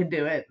 Easily, they could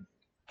do it.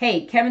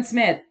 Hey, Kevin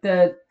Smith,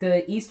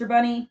 the Easter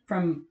Bunny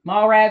from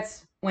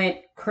Mallrats went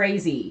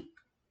crazy.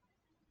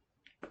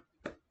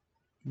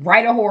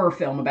 Write a horror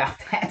film about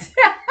that.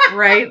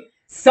 Right?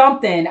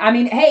 Something. I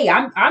mean, hey,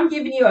 I'm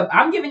giving you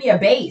a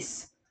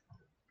base.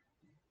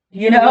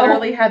 You know,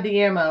 literally had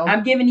the ammo.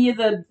 I'm giving you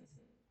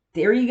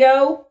there you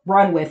go.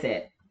 Run with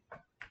it.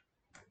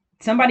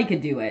 Somebody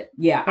could do it.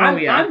 Yeah,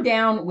 I'm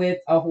down with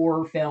a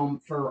horror film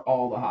for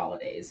all the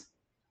holidays.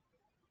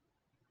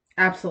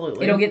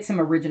 Absolutely. It'll get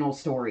some original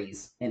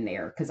stories in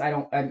there because I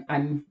don't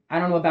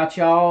know about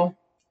y'all,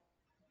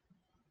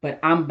 but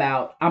I'm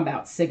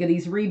about sick of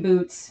these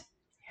reboots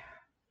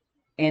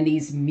and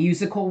these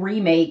musical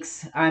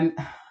remakes.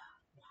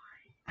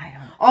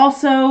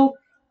 Also,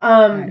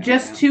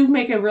 just to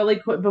make a really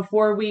quick,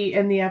 before we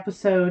end the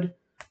episode,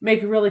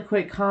 make a really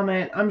quick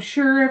comment. I'm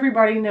sure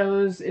everybody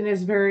knows and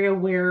is very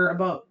aware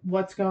about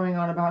what's going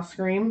on about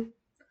Scream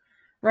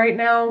right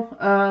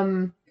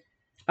now.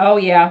 Oh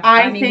yeah.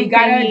 I mean, we think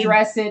got they to need-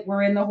 address it.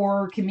 We're in the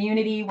horror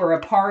community. We're a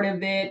part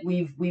of it.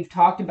 We've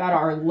talked about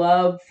our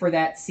love for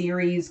that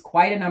series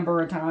quite a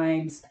number of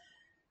times.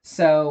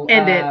 So,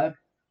 End it.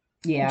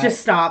 yeah.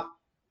 Just stop.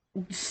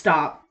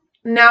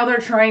 Now they're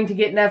trying to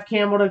get Nev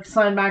Campbell to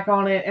sign back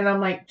on it, and I'm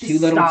like, just Too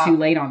little, stop. too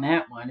late on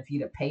that one. If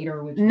you'd have paid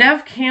her,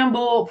 Nev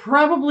Campbell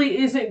probably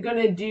isn't going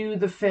to do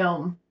the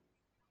film.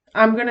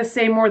 I'm going to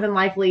say more than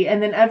likely.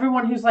 And then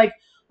everyone who's like,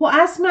 well,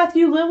 ask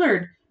Matthew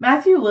Lillard.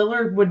 Matthew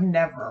Lillard would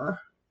never.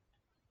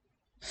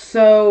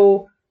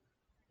 So,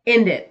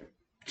 end it.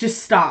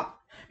 Just stop.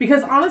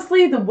 Because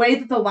honestly, the way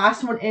that the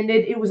last one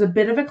ended, it was a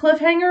bit of a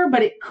cliffhanger,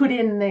 but it could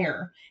end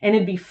there. And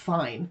it'd be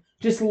fine.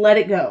 Just let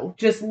it go.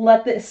 Just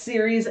let the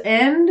series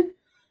end.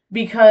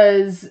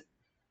 Because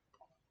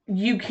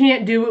you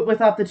can't do it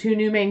without the two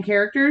new main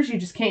characters. You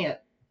just can't.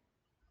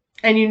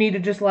 And you need to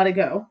just let it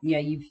go. Yeah,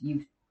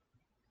 you've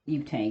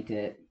tanked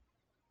it.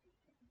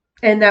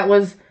 And that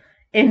was,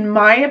 in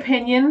my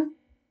opinion,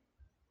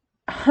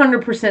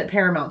 100%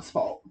 Paramount's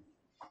fault.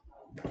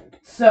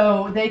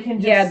 So they can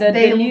just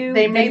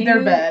they made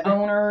their bed.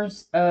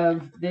 Owners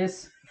of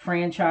this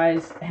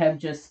franchise have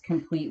just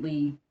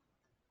completely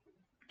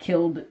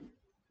killed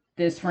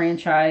this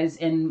franchise,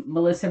 and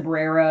Melissa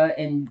Barrera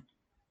and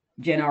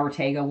Jenna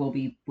Ortega will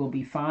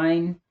be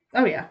fine.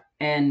 Oh yeah.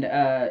 And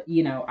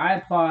I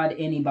applaud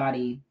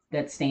anybody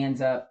that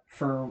stands up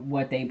for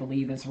what they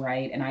believe is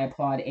right, and I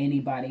applaud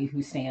anybody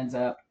who stands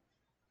up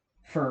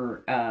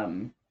for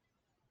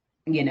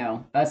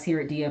us here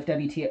at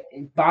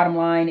DFWT. Bottom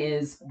line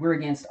is we're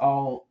against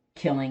all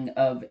killing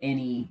of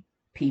any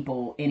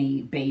people,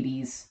 any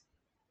babies,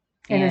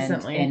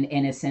 innocently, and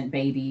innocent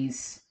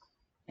babies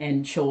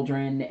and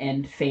children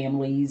and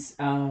families.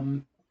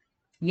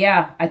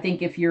 Yeah, I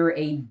think if you're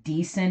a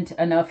decent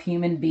enough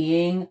human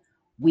being,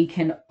 we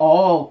can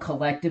all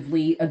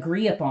collectively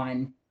agree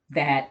upon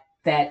that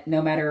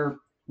no matter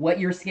what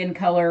your skin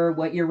color,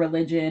 what your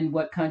religion,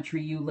 what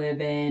country you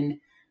live in,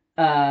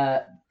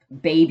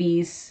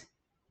 babies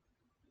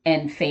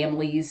and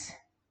families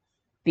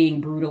being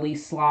brutally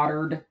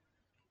slaughtered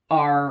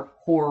are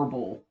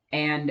horrible.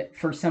 And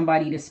for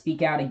somebody to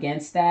speak out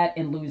against that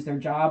and lose their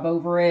job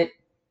over it,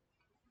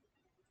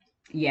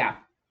 yeah.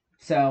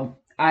 So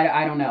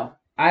I don't know.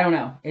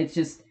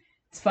 It's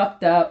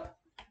fucked up.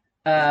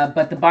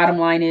 But the bottom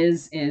line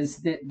is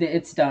that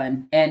it's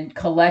done. And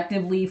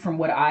collectively, from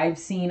what I've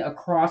seen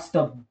across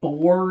the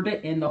board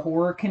in the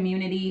horror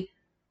community,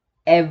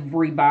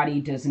 everybody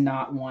does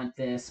not want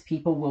this.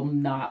 People will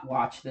not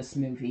watch this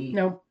movie.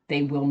 Nope.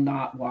 They will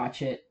not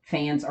watch it.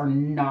 Fans are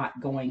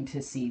not going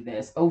to see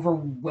this.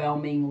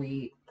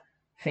 Overwhelmingly,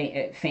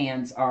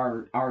 fans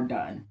are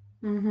done.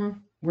 Mm-hmm.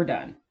 We're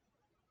done.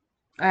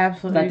 I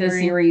absolutely agree. Let the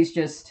series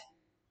just...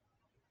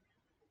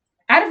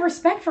 Out of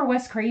respect for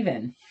Wes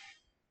Craven.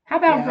 How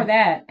about for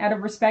that? Out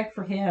of respect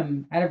for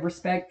him. Out of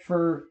respect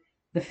for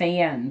the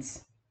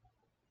fans.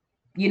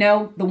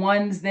 The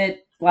ones that,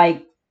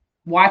 like,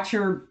 watch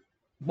your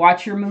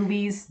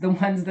movies. The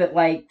ones that,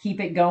 like, keep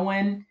it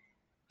going.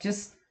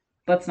 Just,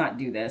 let's not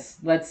do this.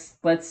 Let's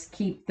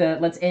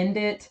end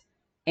it.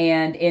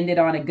 And end it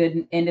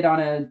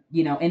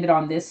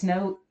on this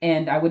note.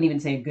 And I wouldn't even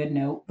say a good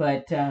note,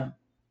 but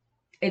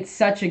it's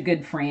such a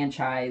good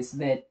franchise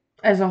that...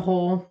 As a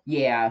whole.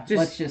 Yeah,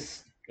 let's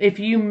just... If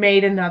you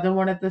made another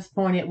one at this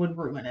point, it would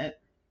ruin it.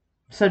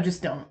 So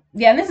just don't.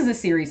 Yeah, and this is a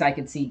series I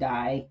could see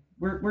die.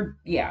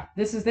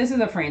 This is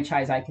a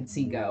franchise I could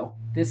see go.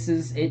 This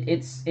is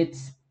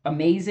it's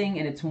amazing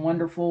and it's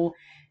wonderful,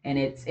 and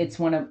it's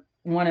one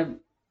of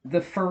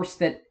the first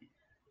that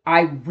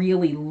I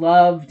really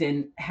loved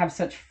and have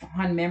such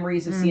fond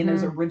memories of seeing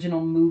those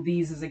original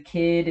movies as a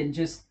kid, and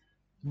just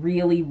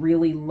really,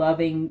 really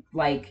loving,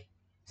 like,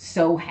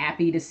 so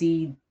happy to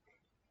see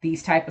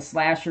these type of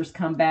slashers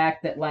come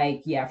back. That,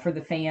 like, yeah, for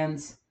the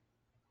fans,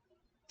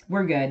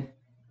 we're good.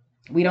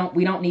 We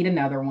don't need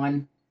another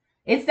one.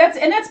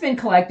 That's been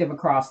collective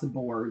across the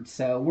board.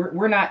 So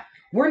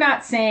we're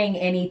not saying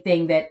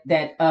anything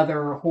that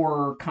other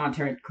horror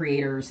content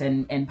creators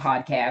and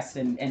podcasts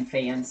and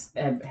fans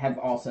have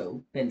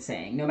also been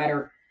saying. No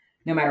matter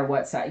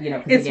what side,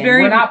 because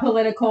we're not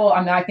political.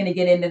 I'm not going to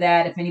get into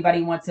that. If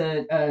anybody wants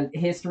a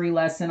history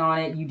lesson on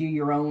it, you do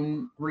your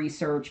own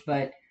research.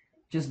 But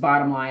just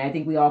bottom line, I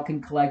think we all can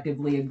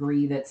collectively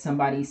agree that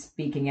somebody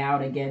speaking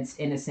out against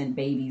innocent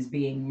babies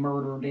being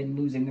murdered and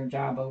losing their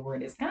job over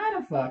it is kind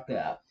of fucked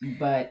up.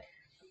 But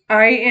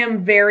I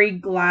am very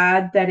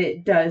glad that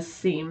it does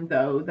seem,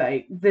 though,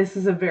 that this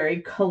is a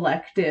very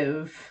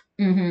collective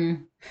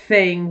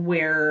thing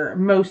where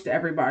most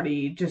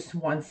everybody just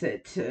wants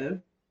it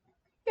to...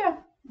 Yeah.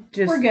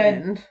 Just we're good.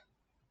 End.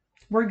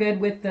 We're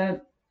good with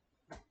the...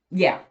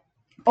 Yeah.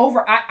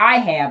 I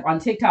have on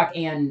TikTok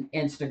and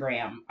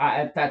Instagram.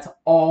 That's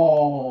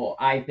all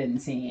I've been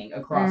seeing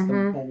across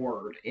the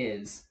board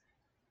is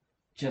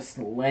just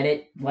let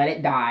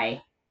it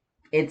die.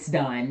 It's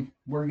done.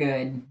 We're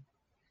good.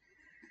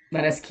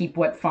 Let us keep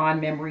what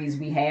fond memories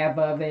we have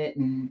of it,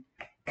 and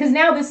because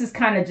now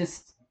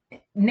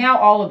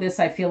all of this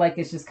I feel like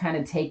is just kind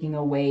of taking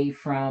away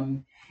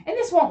from. and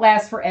this won't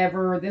last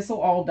forever. This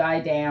will all die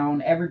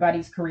down.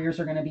 Everybody's careers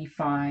are going to be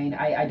fine.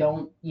 I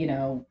don't,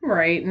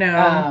 Right,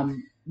 no.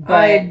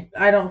 But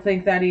I don't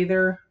think that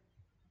either.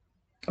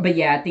 But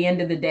yeah, at the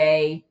end of the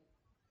day,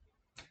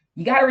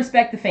 you got to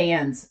respect the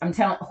fans. I'm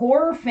telling,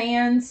 horror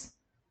fans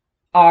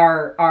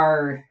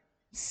are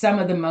some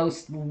of the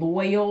most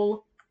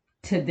loyal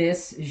to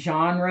this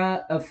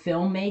genre of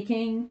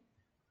filmmaking,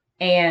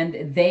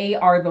 and they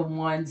are the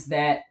ones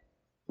that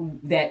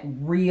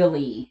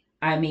really,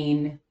 I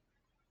mean,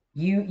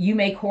 you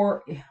make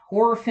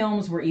horror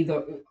films where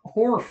either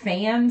horror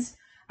fans,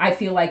 I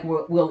feel like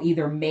will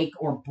either make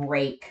or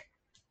break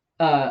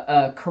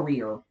a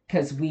career,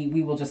 because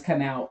we will just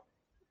come out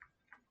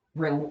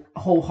real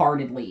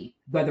wholeheartedly,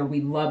 whether we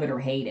love it or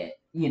hate it,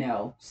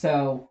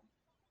 So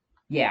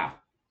yeah,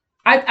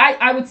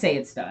 I would say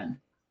it's done.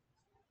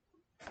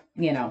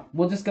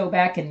 We'll just go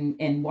back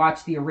and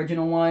watch the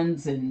original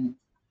ones and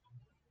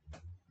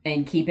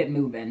keep it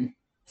moving.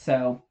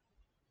 So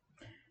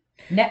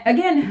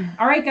again,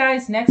 all right,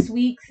 guys. Next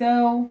week,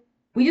 though,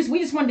 we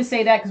just wanted to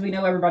say that because we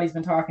know everybody's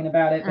been talking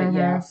about it. But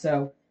yeah,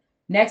 so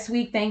next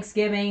week,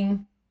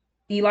 Thanksgiving,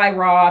 Eli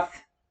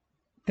Roth.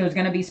 There's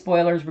going to be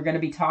spoilers. We're going to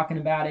be talking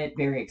about it.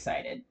 Very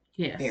excited.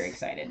 Yes. Very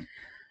excited.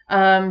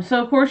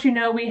 So, of course,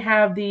 we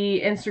have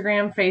the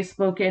Instagram,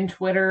 Facebook, and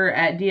Twitter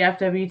at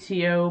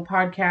DFWTO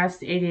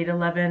Podcast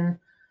 8811.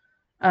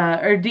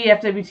 Or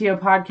DFWTO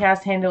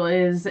Podcast handle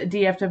is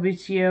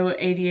DFWTO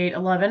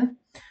 8811.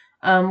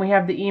 We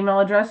have the email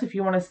address if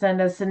you want to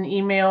send us an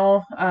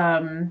email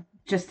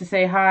just to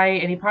say hi,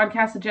 any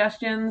podcast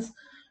suggestions,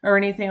 or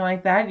anything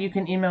like that. You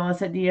can email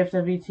us at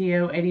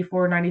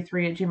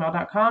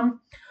dfwto8493@gmail.com.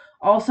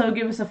 Also,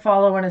 give us a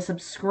follow and a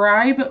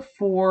subscribe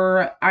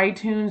for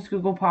iTunes,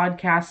 Google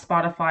Podcasts,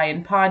 Spotify,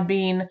 and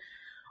Podbean.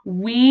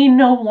 We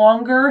no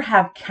longer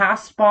have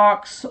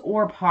Castbox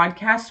or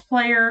Podcast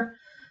Player.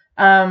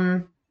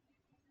 I'm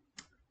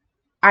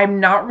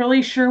not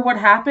really sure what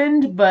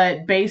happened,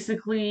 but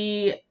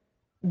basically,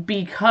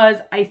 because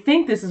I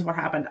think this is what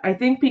happened. I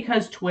think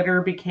because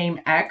Twitter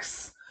became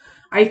X,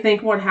 I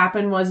think what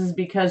happened was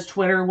because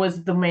Twitter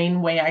was the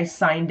main way I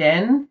signed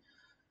in.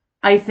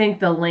 I think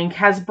the link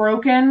has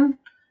broken,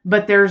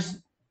 but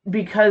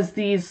because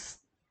this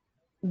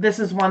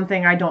is one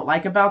thing I don't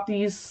like about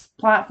these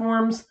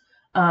platforms.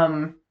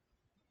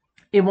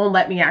 It won't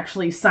let me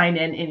actually sign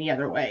in any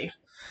other way.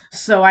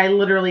 So I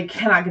literally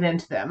cannot get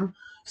into them.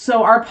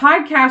 So our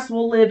podcast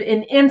will live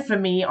in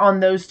infamy on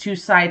those two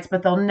sites,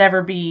 but they'll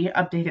never be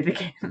updated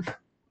again.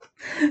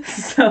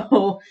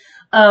 So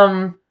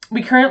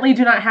we currently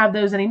do not have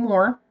those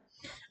anymore.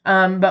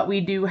 But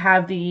we do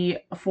have the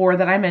 4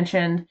 that I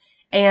mentioned.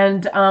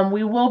 And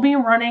we will be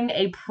running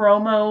a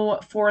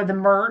promo for the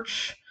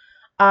merch.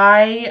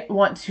 I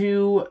want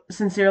to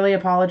sincerely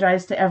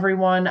apologize to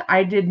everyone.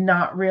 I did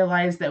not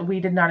realize that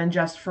we did not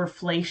adjust for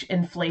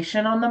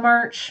inflation on the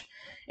merch.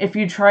 If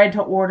you tried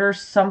to order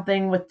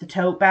something with the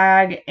tote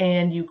bag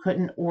and you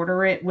couldn't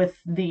order it with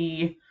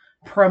the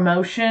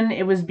promotion,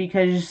 it was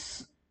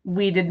because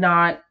we did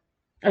not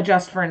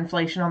adjust for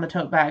inflation on the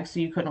tote bag, so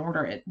you couldn't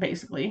order it,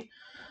 basically.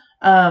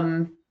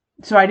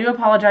 So I do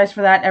apologize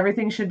for that.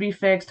 Everything should be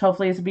fixed.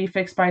 Hopefully it's be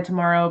fixed by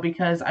tomorrow,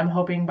 because I'm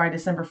hoping by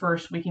December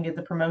 1st we can get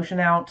the promotion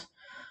out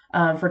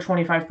for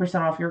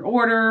 25% off your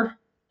order.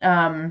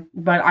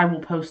 But I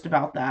will post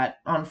about that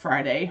on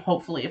Friday.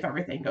 Hopefully, if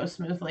everything goes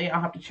smoothly. I'll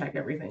have to check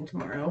everything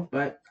tomorrow.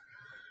 But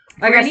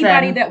like, for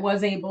anybody that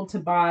was able to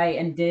buy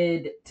and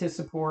did to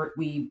support,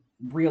 we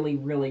really,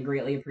 really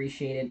greatly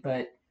appreciate it.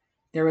 But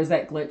there was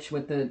that glitch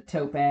with the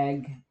tote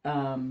bag.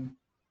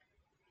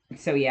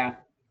 So yeah.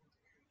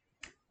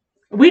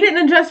 We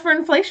didn't adjust for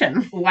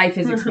inflation. Life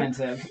is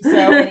expensive. So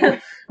anyway.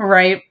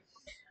 Right.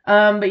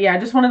 But yeah, I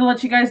just wanted to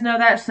let you guys know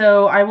that.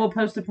 So I will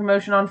post the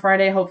promotion on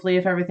Friday, hopefully,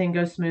 if everything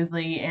goes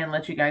smoothly, and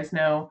let you guys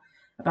know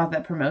about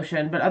that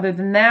promotion. But other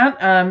than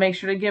that, make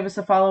sure to give us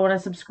a follow and a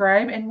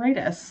subscribe and rate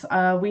us.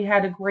 We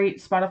had a great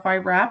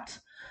Spotify Wrapped.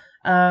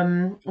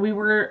 We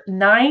were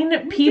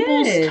 9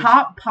 people's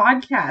top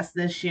podcast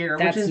this year,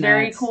 which is nuts.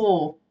 Very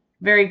cool.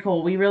 Very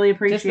cool. We really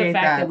appreciate that. Just the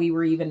fact that we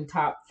were even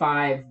top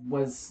 5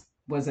 was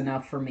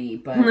enough for me.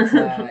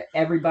 But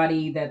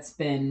everybody that's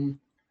been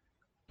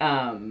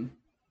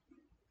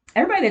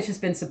everybody that's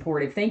just been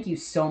supportive, thank you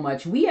so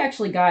much. We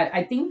actually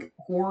I think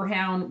Horror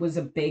Hound was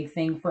a big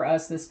thing for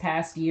us this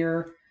past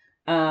year.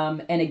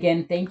 And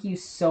again, thank you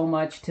so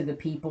much to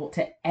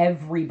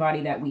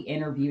everybody that we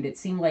interviewed. It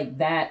seemed like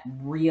that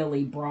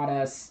really brought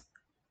us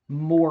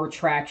more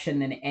traction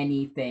than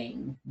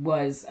anything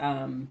was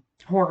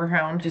Horror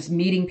Hound. Just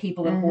meeting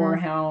people at Horror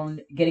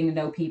Hound, getting to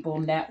know people,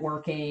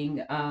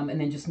 networking, and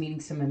then just meeting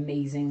some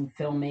amazing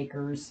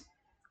filmmakers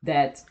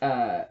that,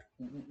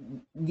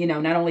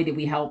 not only did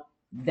we help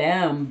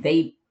them,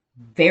 they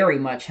very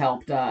much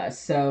helped us.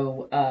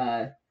 So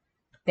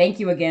thank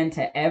you again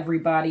to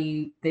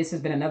everybody. This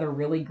has been another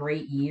really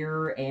great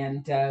year,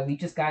 and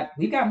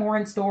we've got more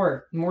in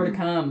store, more to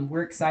come.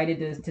 We're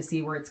excited to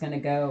see where it's going to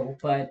go.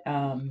 But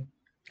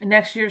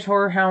next year's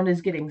Horror Hound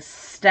is getting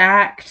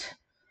stacked,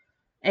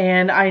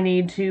 and I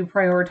need to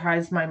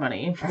prioritize my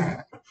money.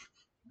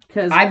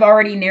 because I've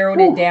already narrowed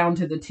Whew. it down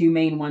to the 2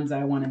 main ones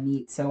I want to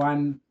meet, so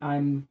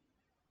I'm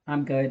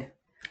good.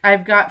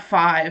 I've got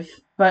 5,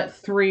 but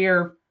 3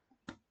 are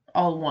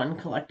all one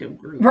collective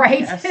group.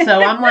 Right.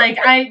 So I'm like,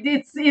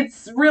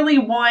 it's really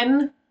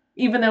 1,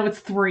 even though it's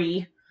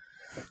 3.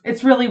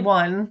 It's really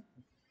 1.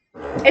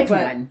 It's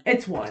but 1.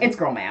 It's 1. It's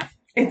girl math.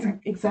 It's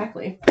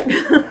exactly.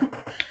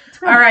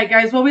 All right,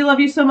 guys. Well, we love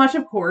you so much,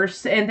 of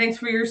course, and thanks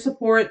for your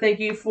support. Thank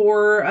you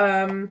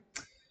for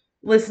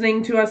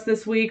listening to us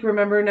this week.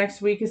 Remember,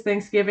 next week is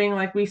Thanksgiving,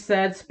 like we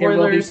said.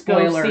 Spoilers.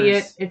 Go see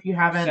it if you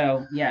haven't.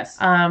 So yes.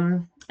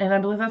 And I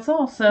believe that's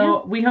all.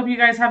 So we hope you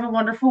guys have a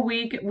wonderful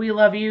week. We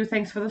love you.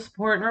 Thanks for the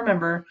support, and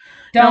remember,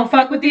 Don't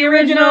fuck with the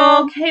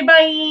original. Okay,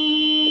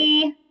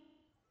 bye.